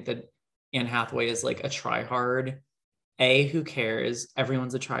still think that Anne Hathaway is like a tryhard, who cares?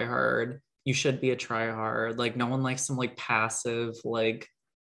 Everyone's a tryhard. you should be a tryhard. Like no one likes some like passive, like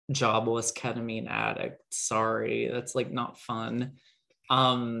jobless ketamine addict. Sorry, that's like not fun.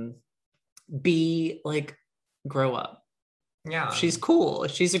 B, like, grow up. Yeah. She's cool.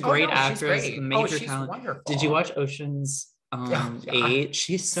 She's a great actress, she's great. major She's talent. wonderful. Did you watch Ocean's Yeah. 8?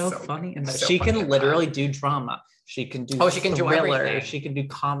 She's so funny in that. so She funny can in literally that. do drama. She can do she can do thriller. everything. She can do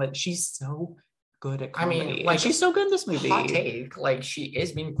comedy. She's so good at I comedy. mean, And like, she's so good in this movie. hot take, like she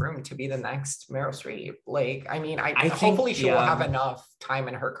is being groomed to be the next Meryl Streep. Like, I mean, I think, hopefully she will have enough time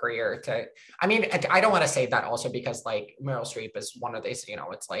in her career to, I mean, I don't want to say that also because like Meryl Streep is one of these, you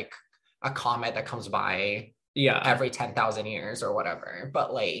know, it's like a comet that comes by every 10,000 years or whatever,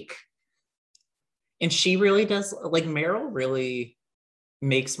 but like, and she really does, like, Meryl really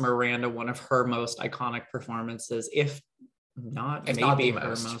makes Miranda one of her most iconic performances, if not maybe her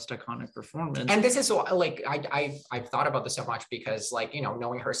most iconic performance. And this is like I've thought about this so much because, like, you know,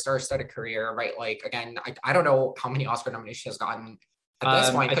 knowing her star-studded career, right? Like, again, I don't know how many Oscar nominations she has gotten at this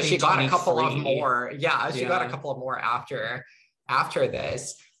point, because she got a couple of more. Yeah, she got a couple of more after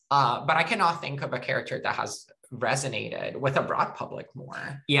this. But I cannot think of a character that has resonated with a broad public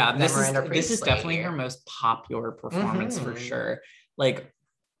more. Yeah, this is definitely her most popular performance for sure. Like,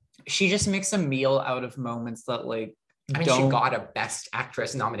 she just makes a meal out of moments that, like, I mean, she got a Best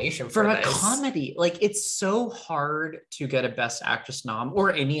Actress nomination for a comedy. Like, it's so hard to get a Best Actress nom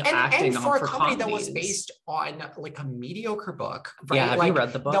or any acting nom for a comedy that was based on like a mediocre book. Right? Yeah, have like, you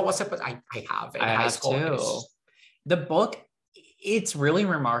read the book? That was supposed. I have in high school too. The book, it's really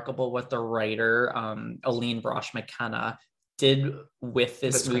remarkable what the writer Aline Brosh McKenna did with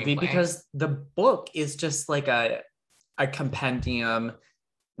this movie, because the book is just like a compendium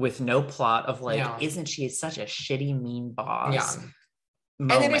with no plot of like, isn't she such a shitty mean boss? Yeah.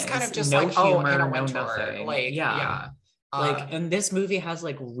 Moments. And it is kind of just no like, humor, no nothing. Like, like, and this movie has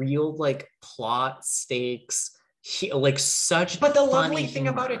like real like plot stakes, like such. But the lovely thing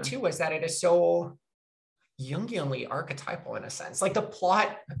about it too is that it is so Jungianly archetypal in a sense. Like the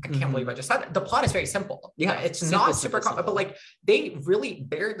plot, I can't believe I just said that. The plot is very simple. Yeah, it's simple, not super simple. But like they really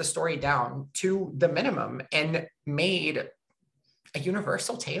bared the story down to the minimum and made a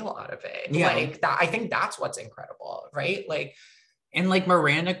universal tale out of it. Yeah. Like that, I think that's what's incredible, right? Like, and like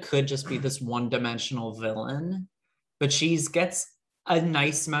Miranda could just be this one-dimensional villain, but she's gets a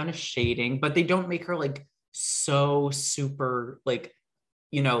nice amount of shading, but they don't make her like so super like,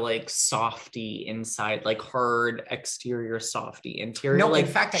 you know, like softy inside, like hard exterior, softy interior. No, like,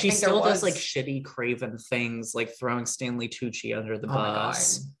 in fact, she still does like shitty craven things, like throwing Stanley Tucci under the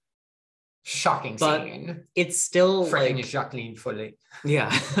bus. Shocking scene. It's still freaking like Jacqueline Fully.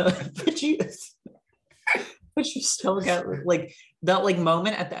 Yeah. but you still get like that like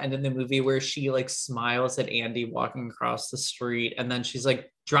moment at the end of the movie where she like smiles at Andy walking across the street, and then she's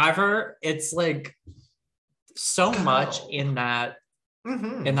like, driver. It's like so much in that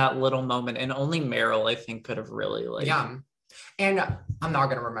in that little moment, and only Meryl, I think, could have really like. Yeah. And I'm not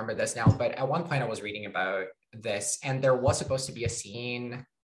gonna remember this now, but at one point I was reading about this, and there was supposed to be a scene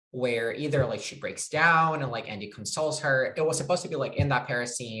where either like she breaks down and like Andy consoles her. It was supposed to be like in that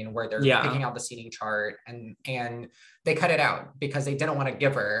Paris scene where they're picking out the seating chart, and they cut it out because they didn't want to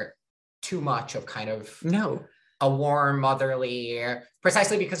give her too much of kind of a warm motherly,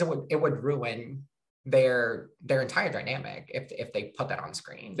 precisely because it would ruin their entire dynamic if they put that on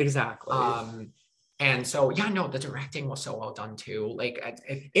screen. Exactly. And so, the directing was so well done too. Like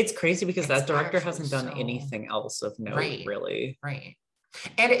it's crazy because that director hasn't done anything else of note, really. Right.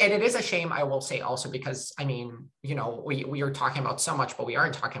 And it is a shame, I will say also, because I mean, you know, we are talking about so much, but we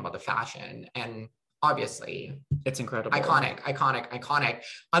aren't talking about the fashion, and obviously it's incredible. Iconic.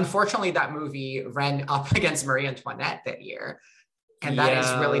 Unfortunately, that movie ran up against Marie Antoinette that year. And that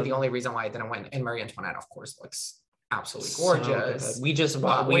is really the only reason why it didn't win. And Marie Antoinette, of course, looks absolutely gorgeous. So we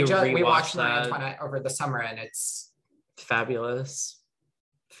watched Marie Antoinette over the summer, and it's fabulous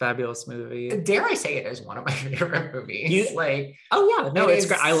movie. Dare I say it is one of my favorite movies? It's great.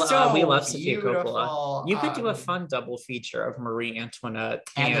 We love Sofia Coppola. You could do a fun double feature of Marie Antoinette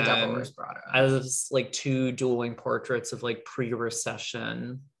and The Devil Wears Prada as like two dueling portraits of like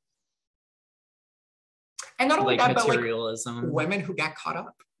pre-recession. And not only that, materialism. But like women who get caught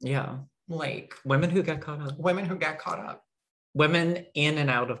up. Yeah. Like women who get caught up. Women in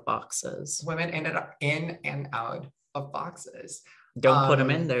and out of boxes. Women in and out of boxes. Don't put them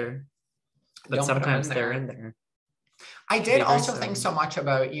in there. But sometimes they're in there. I did also think so much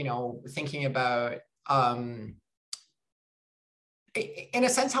about, you know, thinking about in a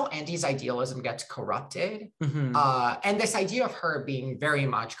sense how Andy's idealism gets corrupted. And this idea of her being very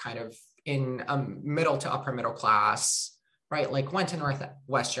much kind of in a middle to upper middle class right? Like went to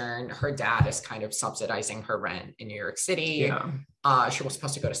Northwestern. Her dad is kind of subsidizing her rent in New York City. Yeah. She was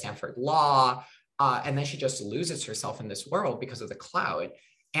supposed to go to Stanford Law. And then she just loses herself in this world because of the cloud.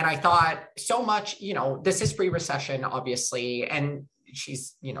 And I thought so much, you know, this is pre-recession, obviously. And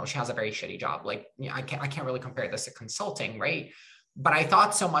she's, you know, she has a very shitty job. Like, you know, I can't really compare this to consulting, right? But I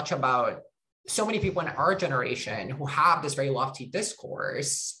thought so much about so many people in our generation who have this very lofty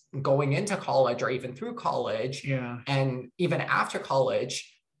discourse going into college or even through college, and even after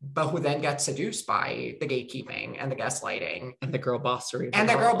college, but who then get seduced by the gatekeeping and the gaslighting and the girl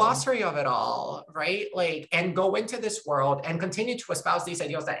bossery of it all, right? Like, and go into this world and continue to espouse these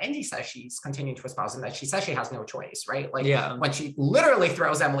ideals that Andy says she's continuing to espouse, and that she says she has no choice, right? Like, when she literally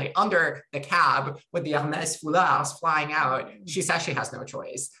throws Emily under the cab with the Hermes foulards flying out, she says she has no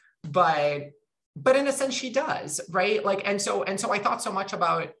choice. But in a sense, she does, right? Like, and so I thought so much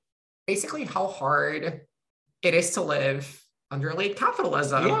about basically how hard it is to live under late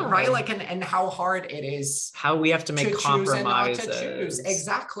capitalism, right? Like, and how hard it is, how we have to make compromises. Choose and not to choose,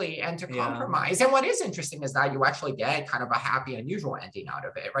 exactly, and to compromise. And what is interesting is that you actually get kind of a happy, unusual ending out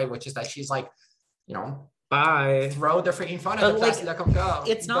of it, right? Which is that she's like, you know, bye, throw the freaking phone at the desk, let them go.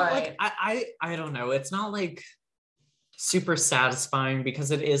 It's not like I don't know. It's not like super satisfying,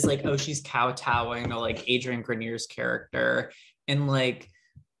 because it is like, oh, she's kowtowing to like Adrian Grenier's character, and like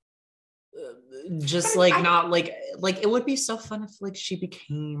just like not like it would be so fun if like she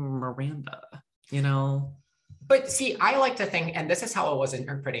became Miranda, you know. But see, I like to think, and this is how I was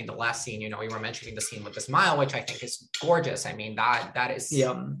interpreting the last scene, you know, we were mentioning the scene with the smile, which I think is gorgeous. I mean, that is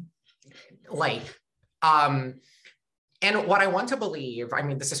like and what I want to believe, I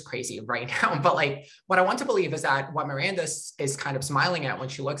mean, this is crazy right now, but like what I want to believe is that what Miranda is kind of smiling at when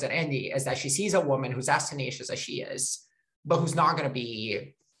she looks at Andy is that she sees a woman who's as tenacious as she is, but who's not going to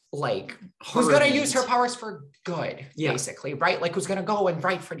be like, who's going to use her powers for good, basically, right? Like, who's going to go and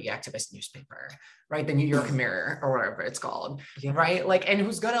write for the activist newspaper, right? The New York Mirror or whatever it's called, right? Like, and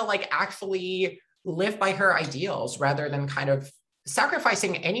who's going to like actually live by her ideals rather than kind of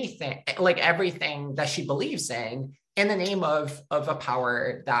sacrificing anything, like everything that she believes in the name of a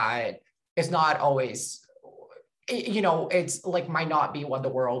power that is not always, you know, it's like might not be what the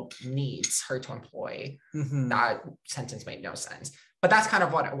world needs her to employ. That sentence made no sense. But that's kind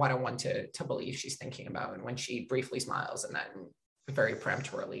of what I want to believe she's thinking about. And when she briefly smiles and then very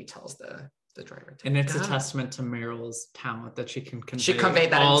peremptorily tells the driver to, and it's a testament to Meryl's talent that she can convey. She conveyed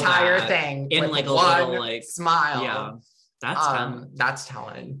that entire thing in like a one little like smile. Yeah, that's talent. That's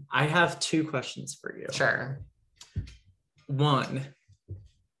talent. I have two questions for you. Sure. One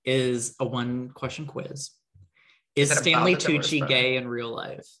is a one-question quiz. Is Stanley Tucci gay in real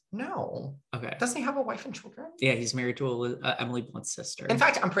life? No. Okay. Doesn't he have a wife and children? Yeah, he's married to Emily Blunt's sister. In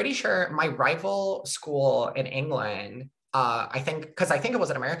fact, I'm pretty sure my rival school in England, I think it was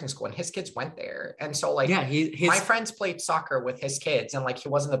an American school and his kids went there. And so like, my friends played soccer with his kids and like he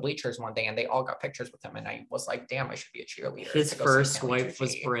was in the bleachers one day and they all got pictures with him. And I was like, damn, I should be a cheerleader. His first wife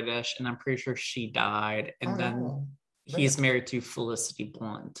was British and I'm pretty sure she died. And he's married to Felicity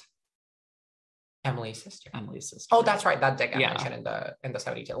Blunt. Emily's sister. Oh, that's right. That Dick I mentioned in the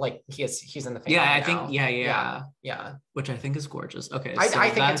Saudi tale. Like he's in the family. Yeah, I now. think yeah. Which I think is gorgeous. Okay,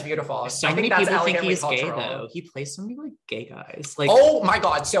 I think it's beautiful. So many people think he's gay though. He plays so many like gay guys. Like, oh my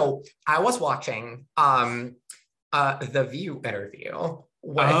god! So I was watching the View interview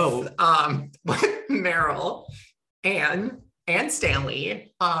with Meryl and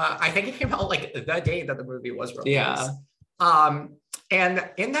Stanley. I think it came out like the day that the movie was released. Yeah. And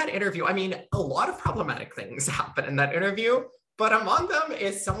in that interview, I mean, a lot of problematic things happen in that interview, but among them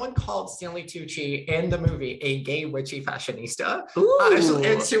is someone called Stanley Tucci in the movie a gay witchy fashionista.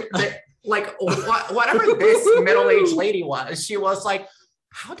 Like whatever this middle-aged lady was, she was like,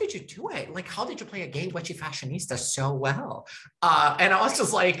 how did you do it? Like, how did you play a gay witchy fashionista so well? And I was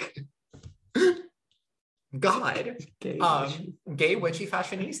just like, God, gay witchy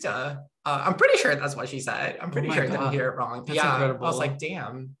fashionista. I'm pretty sure that's what she said. I'm pretty sure I didn't hear it wrong. That's incredible. I was like,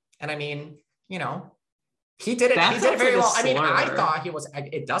 damn. And I mean, you know, he did it. He did it very well. I mean, I thought he was.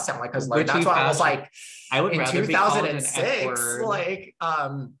 It does sound like a slur. That's why I was like, I would in rather 2006, like,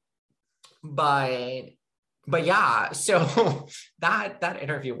 but yeah. So that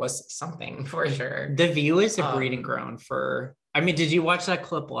interview was something for sure. The View is a breeding ground for. I mean, did you watch that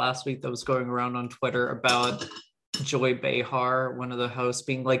clip last week that was going around on Twitter about Joy Behar, one of the hosts,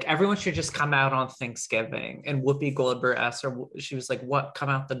 being like, everyone should just come out on Thanksgiving? And Whoopi Goldberg asked her, she was like, what, come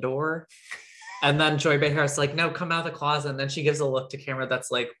out the door? And then Joy Behar's like, no, come out of the closet. And then she gives a look to camera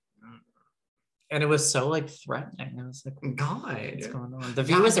that's like, And it was so like threatening. I was like, God, what's going on? The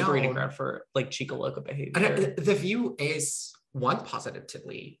View is a breeding ground for like Chica Loca behavior. The View is one,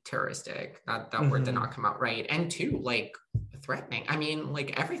 positively terroristic. That word did not come out right. And two, like threatening. I mean,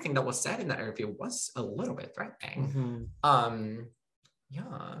 like everything that was said in that interview was a little bit threatening.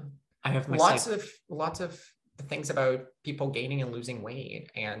 Yeah. I have lots of things about people gaining and losing weight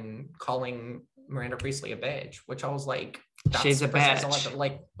and calling Miranda Priestley a bitch, which I was like, she's a bitch.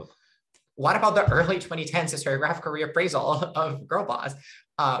 Like, what about the early 2010s historiographical reappraisal of girl boss?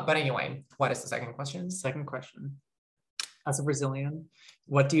 But anyway, what is the second question? Second question. As a Brazilian,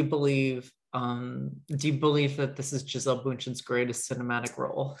 what do you believe? Do you believe that this is Gisele Bündchen's greatest cinematic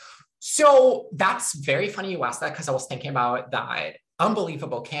role? So that's very funny you asked that, because I was thinking about that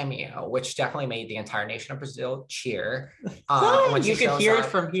unbelievable cameo, which definitely made the entire nation of Brazil cheer. When you could hear it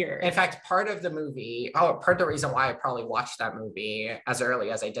from here. In fact, part of the reason why I probably watched that movie as early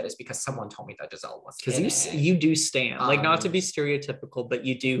as I did is because someone told me that Gisele was in it. Because you do stand, like, not to be stereotypical, but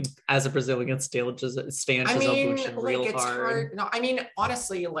you do, as a Brazilian, stand Gisele Bündchen real hard. No, I mean,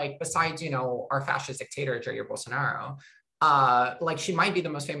 honestly, like, besides, our fascist dictator, Jair Bolsonaro, like, she might be the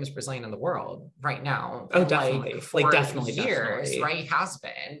most famous Brazilian in the world right now. Oh, definitely. Definitely years, definitely. Right? Has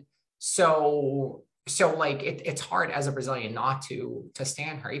been. So like it's hard as a Brazilian not to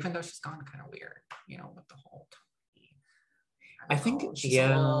stand her, even though she's gone kind of weird, with the whole. I think she's a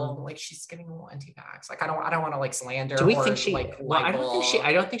little, like, she's getting a little anti-vax. Like, I don't want to like slander. Do we think she? Like, well, I don't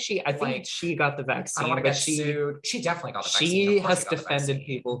think she. I think she got the vaccine, but she definitely got the vaccine. She has defended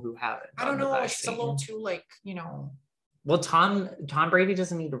people who haven't. I don't know. She's a little too, like, Well, Tom Brady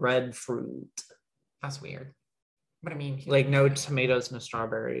doesn't eat red fruit. That's weird. But I mean, like, no tomatoes, no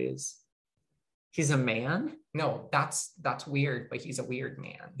strawberries. He's a man? No, that's weird, but he's a weird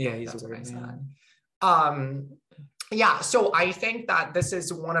man. Yeah, he's a weird man. Yeah, so I think that this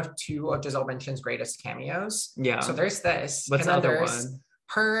is one of two of Gisele Bündchen's greatest cameos. Yeah. So there's this. What's the other one?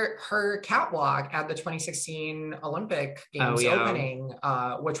 Her catwalk at the 2016 Olympic Games opening,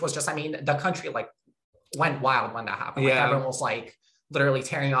 which was just, I mean, the country like went wild when that happened. Like, everyone was like literally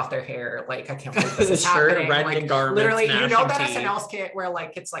tearing off their hair. Like, I can't believe this is happening. Like, garments, literally, that SNL skit where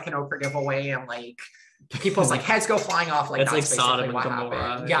like it's like an Oprah giveaway and like people's like heads go flying off. Like, that's like basically Sodom what and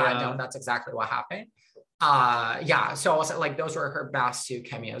Gomorrah. happened. No, that's exactly what happened. So also, like, those were her best two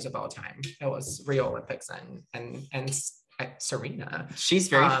cameos of all time. It was Rio Olympics and Serena. She's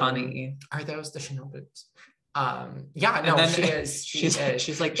very funny. Are those the Chanel boots? She is.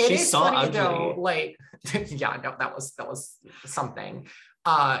 She's like, she's so ugly. Though, like, that was something.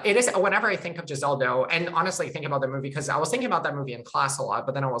 It is, whenever I think of Gisele though, and honestly think about the movie, because I was thinking about that movie in class a lot,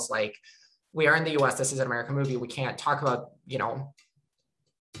 but then I was like, we are in the US, this is an American movie, we can't talk about,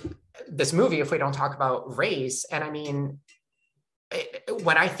 this movie if we don't talk about race. And I mean,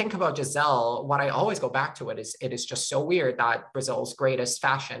 when I think about Gisele, what I always go back to it is just so weird that Brazil's greatest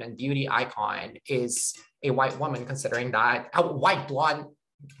fashion and beauty icon is a white woman, considering that a white, blonde,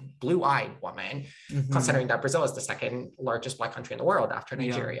 blue-eyed woman, considering that Brazil is the second largest Black country in the world after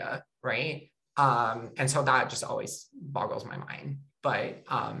Nigeria, right? And so that just always boggles my mind. But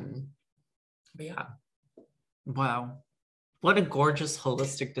yeah. Wow. What a gorgeous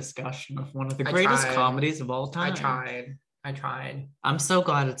holistic discussion of one of the greatest comedies of all time. I tried. I'm so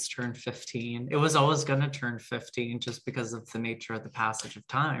glad it's turned 15. It was always going to turn 15 just because of the nature of the passage of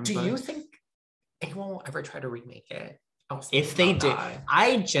time. Do you think anyone will ever try to remake it? If they do,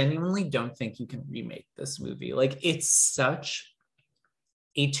 I genuinely don't think you can remake this movie. Like, it's such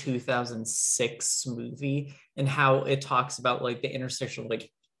a 2006 movie, and how it talks about like the intersection of like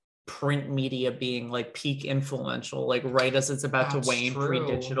print media being like peak influential, like right as it's about to wane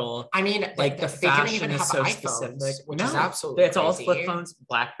pre-digital. I mean, like the fashion is so specific, which is absolutely it's all flip phones,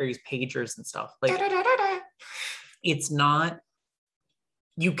 Blackberries, pagers and stuff. Like, it's not,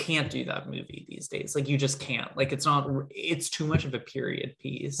 you can't do that movie these days. Like, you just can't. Like, it's too much of a period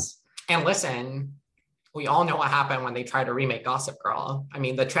piece. And listen, we all know what happened when they tried to remake Gossip Girl. I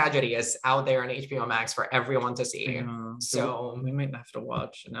mean, the tragedy is out there on HBO Max for everyone to see. So we might have to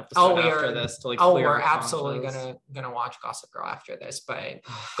watch an episode after this to like clear we're absolutely gonna watch Gossip Girl after this. But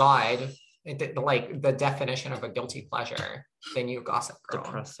God, like the definition of a guilty pleasure, the new Gossip Girl.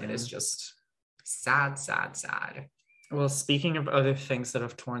 Depressing. It is just sad. Well, speaking of other things that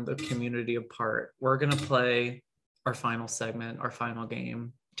have torn the community apart, we're gonna play our final segment, our final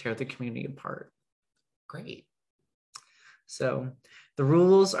game, Tear the Community Apart. Great. So the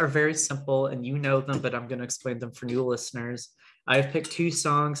rules are very simple and you know them, but I'm going to explain them for new listeners. I've picked two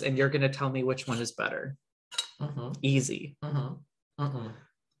songs and you're going to tell me which one is better. Easy.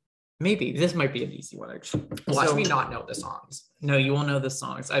 Maybe this might be an easy one, actually. Watch me not know the songs. No, you will know the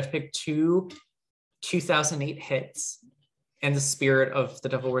songs. I've picked two 2008 hits and the spirit of The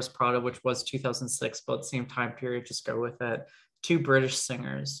Devil Wears Prada, which was 2006, but at the same time period, just go with it. 2 British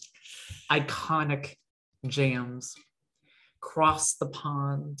singers, iconic jams, crossed the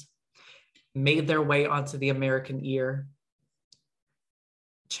pond, made their way onto the American ear,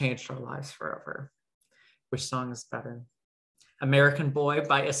 changed our lives forever. Which song is better? American Boy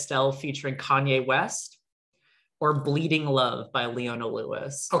by Estelle featuring Kanye West, or Bleeding Love by Leona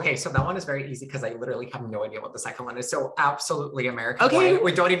Lewis? Okay, so that one is very easy because I literally have no idea what the second one is. So absolutely American Okay. Boy.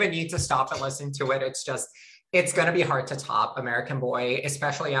 We don't even need to stop and listen to it. It's just, it's going to be hard to top American Boy,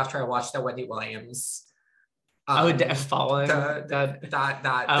 especially after I watched the Wendy Williams. Following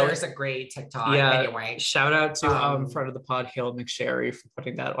There's a great TikTok. Anyway, shout out to friend of the pod, Hale McSherry, for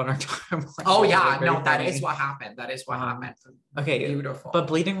putting that on our timeline. Oh yeah, no, that is what happened. That is what happened. Okay, beautiful. But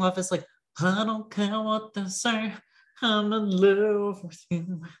Bleeding Love is like, I don't care what they say, I'm in love with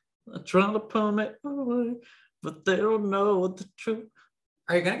you. They're trying to pull me away, but they don't know the truth.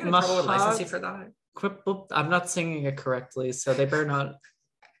 Are you gonna get in trouble with licensing for that? Crippled. I'm not singing it correctly, so they better not.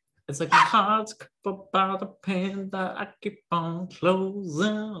 It's like my heart's crippled by the pain that I keep on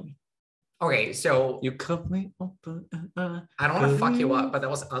closing. Okay, so you cut me open. I don't want to fuck you up, but that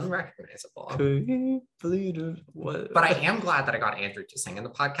was unrecognizable. But I am glad that I got Andrew to sing in the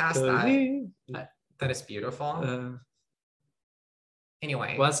podcast. That is beautiful.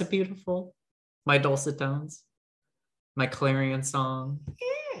 Anyway, was it beautiful? My dulcet tones, my clarion song.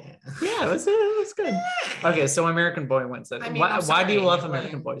 Yeah, it was good. Okay, so American Boy wins it. I mean, why do you love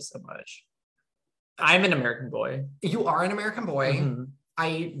American Boy so much? I'm an American boy. You are an American boy. Mm-hmm.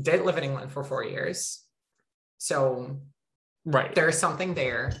 I did live in England for 4 years. So right, there's something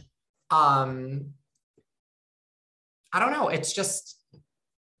there. I don't know. It's just,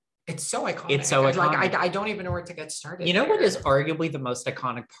 it's so iconic. It's so iconic. Like, I don't even know where to get started. You know what is arguably the most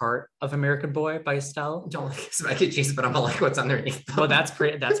iconic part of American Boy by Estelle? Don't like his mac and cheese, but I'm gonna like what's underneath them. Well, that's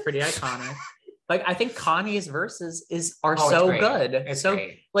pretty iconic. Like, I think Kanye's verses are so good. It's so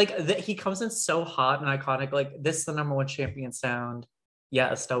great. Like he comes in so hot and iconic. Like, this is the number one champion sound.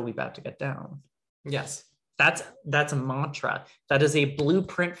 Yeah, Estelle, we about to get down. Yes. That's a mantra. That is a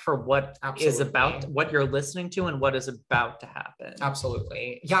blueprint for what is about, what you're listening to and what is about to happen.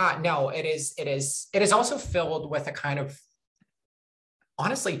 Absolutely. Yeah, no, it is also filled with a kind of,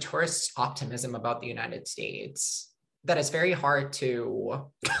 honestly, tourist optimism about the United States that is very hard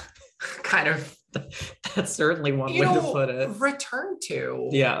to kind of, that's certainly one way to put it, return to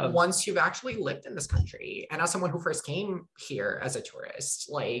once you've actually lived in this country. And as someone who first came here as a tourist,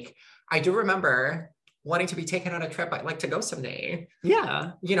 like, I do remember wanting to be taken on a trip I'd like to go someday.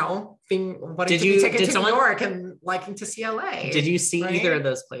 Yeah. You know, wanting to be taken to New York and liking to see LA. Did you see either of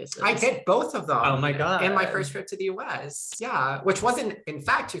those places? I did both of them. Oh my God. In my first trip to the US. Yeah. Which wasn't, in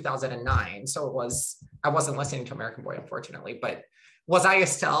fact, 2009. So I wasn't listening to American Boy, unfortunately. But was I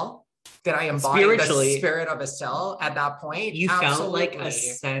Estelle? Did I embody the spirit of Estelle at that point? You felt like a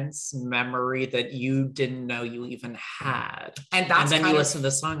sense memory that you didn't know you even had. And then you listened to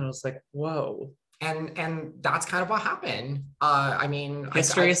the song and it was like, whoa. And that's kind of what happened. I mean,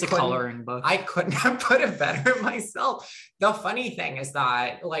 history is a coloring book. I couldn't have put it better myself. The funny thing is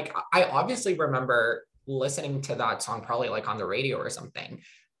that, like, I obviously remember listening to that song probably like on the radio or something,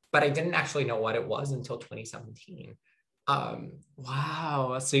 but I didn't actually know what it was until 2017.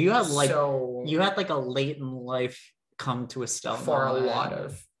 Wow. So you had like a late in life come to Estelle for a lot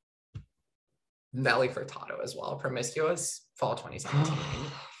of Nelly Furtado as well. Promiscuous, fall 2017.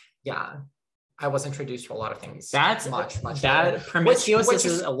 Yeah. I was introduced to a lot of things. That's much that Promiscuous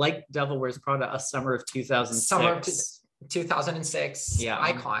is like Devil Wears Prada, a summer of 2006. Summer of 2006. Yeah.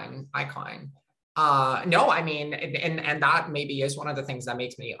 Icon. No, I mean, and that maybe is one of the things that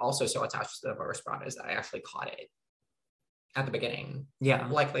makes me also so attached to Devil Wears Prada is that I actually caught it at the beginning. Yeah.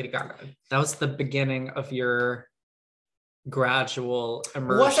 Like Lady Gaga. That was the beginning of your gradual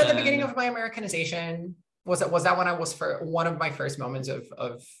immersion. Was that the beginning of my Americanization? Was that when I was for one of my first moments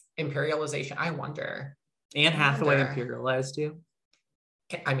of imperialization? I wonder. Anne Hathaway imperialized you.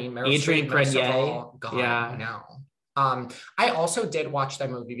 I mean, Adrienne Grenier. God, no. I also did watch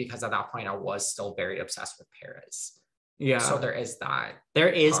that movie because at that point I was still very obsessed with Paris. Yeah. So there is that. There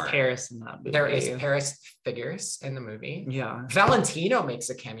is Paris in that movie. There is Paris figures in the movie. Yeah. Valentino makes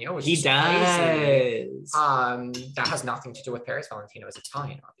a cameo, which is crazy. That has nothing to do with Paris. Valentino is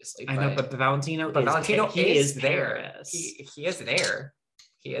Italian, obviously. I know, but Valentino is Paris. He is there.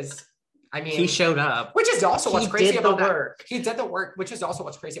 He is. I mean, he showed up. Which is also what's crazy about the work. He did the work, which is also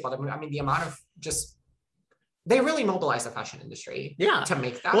what's crazy about it. I mean, the amount of they really mobilized the fashion industry to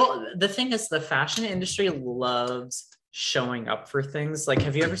make that. Well, the thing is, the fashion industry loves showing up for things. Like,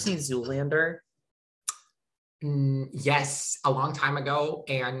 have you ever seen Zoolander? Yes, a long time ago,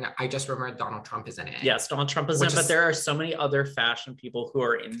 and I just remembered Donald Trump is in it. Yes, Donald Trump is in it, but there are so many other fashion people who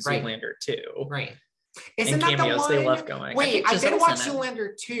are in Zoolander too. Right. Isn't that cameos, the one? They love going. Wait, I did watch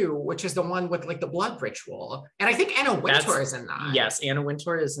Zoolander 2, which is the one with like the blood ritual. And I think Anna Wintour is in that. Yes, Anna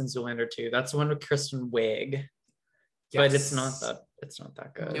Wintour is in Zoolander 2. That's the one with Kristen Wiig. Yes. But it's not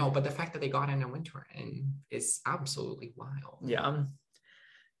that good. No, but the fact that they got Anna Wintour in is absolutely wild. Yeah.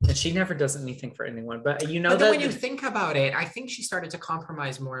 And she never does anything for anyone. But you know, but then when you think about it, I think she started to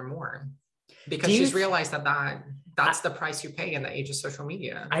compromise more and more. Because she's realized that's the price you pay in the age of social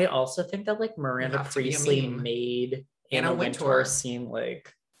media. I also think that like Miranda Priestley made Anna Wintour seem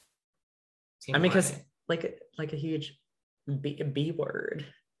like, because like a huge B word.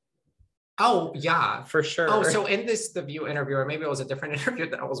 Oh yeah, for sure. Oh, so in The View interview, or maybe it was a different interview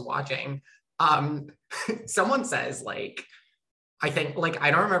that I was watching, someone says like, I think, like,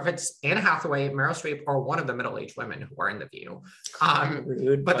 I don't remember if it's Anne Hathaway, Meryl Streep, or one of the middle-aged women who are in The View.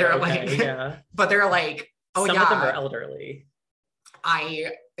 Rude, but they're like, yeah. But they're like, oh some yeah, of them are elderly.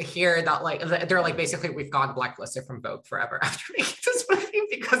 I hear that like they're like basically we've gone blacklisted from Vogue forever after making this movie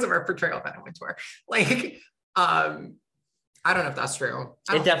because of our portrayal of Anna Wintour. Like, I don't know if that's true.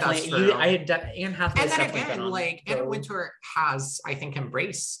 It definitely. Anne Hathaway. And then again, like Anna Wintour has, I think,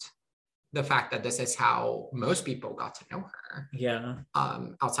 embraced the fact that this is how most people got to know her. Yeah.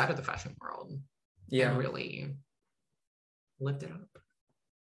 Outside of the fashion world. Yeah. And really lived it up.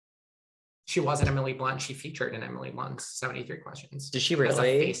 She was in Emily Blunt. She featured in Emily Blunt's 73 Questions. Did she really? As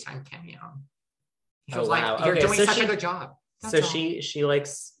a FaceTime cameo. She was wow. like, you're doing such a good job. That's so all. She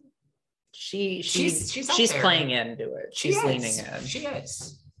likes, she's playing into it. She's leaning in. She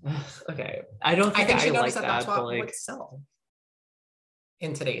is. Okay. I think she noticed like that's what like, would sell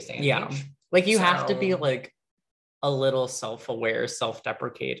in today's day and age. Like you have to be like a little self-aware,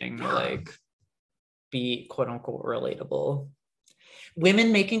 self-deprecating, like be quote unquote relatable.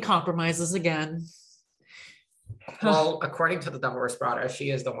 Women making compromises again. Well, according to the Devil Wears Prada,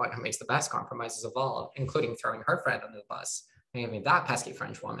 she is the one who makes the best compromises of all, including throwing her friend under the bus. I mean, that pesky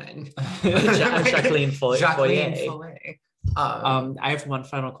French woman. Jacqueline Foyer. I have one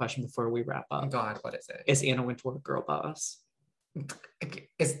final question before we wrap up. God, what is it? Is Anna Wintour a girl boss?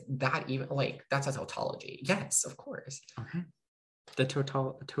 Is that even like that's a tautology? Yes, of course. Okay. The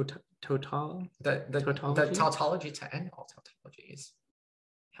tautology to end all tautologies.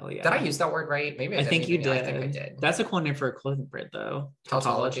 Hell yeah. Did I use that word right? Maybe I think you did. I think I did. That's a cool name for a clothing brand, though.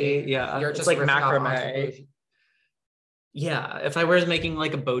 Tautology. Yeah. You're just like macrame. Yeah. If I was making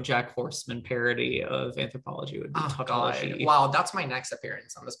like a BoJack Horseman parody of anthropology, it would be tautology. God. Wow, that's my next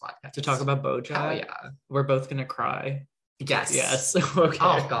appearance on this podcast. To talk about BoJack. Hell yeah. We're both gonna cry. Yes. Okay.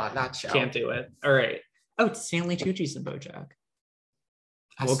 Oh God, that show. Can't do it. All right. Oh, Stanley Tucci's in BoJack.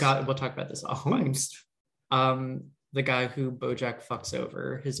 We'll talk about this off mic. The guy who BoJack fucks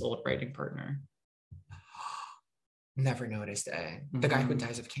over, his old writing partner. Never noticed it. Mm-hmm. The guy who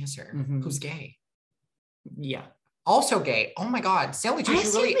dies of cancer, who's gay. Yeah. Also gay. Oh my God, Stanley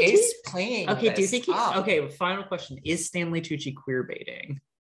Tucci really is playing. Okay, do you think okay, final question. Is Stanley Tucci queer baiting?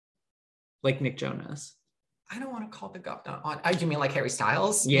 Like Nick Jonas? I don't want to call the governor on. You mean like Harry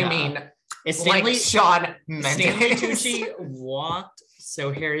Styles? Yeah. You mean is like Shawn Mendes? Stanley Tucci walked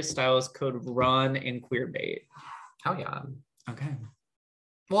so Harry Styles could run and queer bait. Oh yeah. Okay.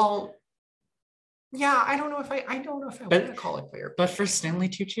 Well, yeah, I don't know if I want to call it queer. But for Stanley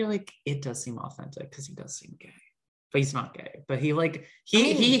Tucci, like it does seem authentic because he does seem gay. But he's not gay. But he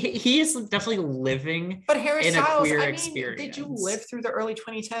is definitely living but Harry in Styles, a queer experience. Did you live through the early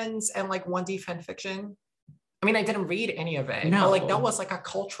 2010s and like 1D fan fiction? I mean, I didn't read any of it. No. But like that was like a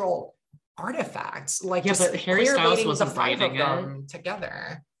cultural artifact. Like yeah, but Harry Styles wasn't writing it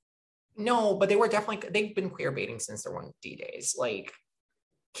together. No, but they've been queer baiting since their 1D days. Like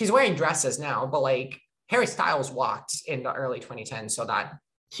he's wearing dresses now, but like Harry Styles walked in the early 2010s so that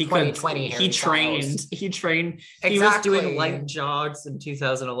he trained. Exactly. He was doing light jogs in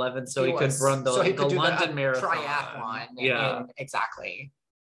 2011 so he could run the London Marathon. Triathlon. Yeah. Exactly.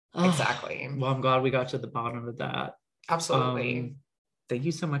 Exactly. Well, I'm glad we got to the bottom of that. Absolutely. Thank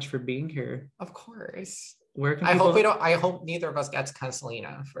you so much for being here. Of course. Where can I hope neither of us gets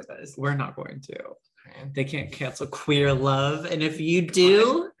Cancelina for this. We're not going to. Okay. They can't cancel queer love. And if you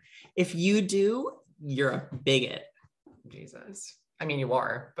do, you're a bigot. Jesus. I mean, you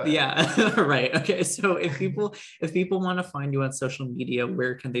are, but yeah, right. Okay. So if people want to find you on social media,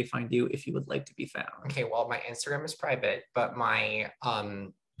 where can they find you if you would like to be found? Okay. Well, my Instagram is private, but my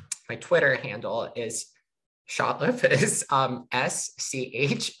Twitter handle is Schott Lopes, SCHOTTLOPES.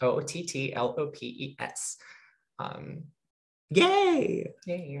 Yay!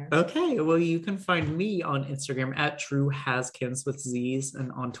 Yeah. Okay, well, you can find me on Instagram at TrueHaskins with Z's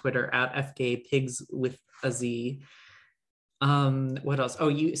and on Twitter at FKPigs with a Z. What else? Oh,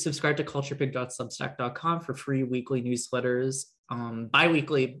 you subscribe to culturepig.substack.com for free weekly newsletters.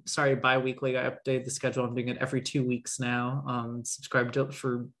 Bi-weekly, I update the schedule. I'm doing it every 2 weeks now. Subscribe to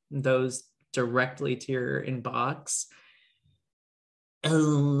for those directly to your inbox.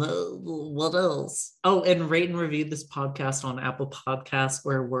 What else? Oh, and rate and review this podcast on Apple Podcasts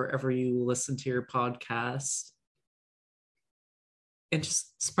or wherever you listen to your podcast. And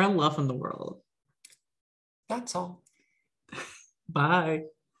just spread love in the world. That's all. Bye.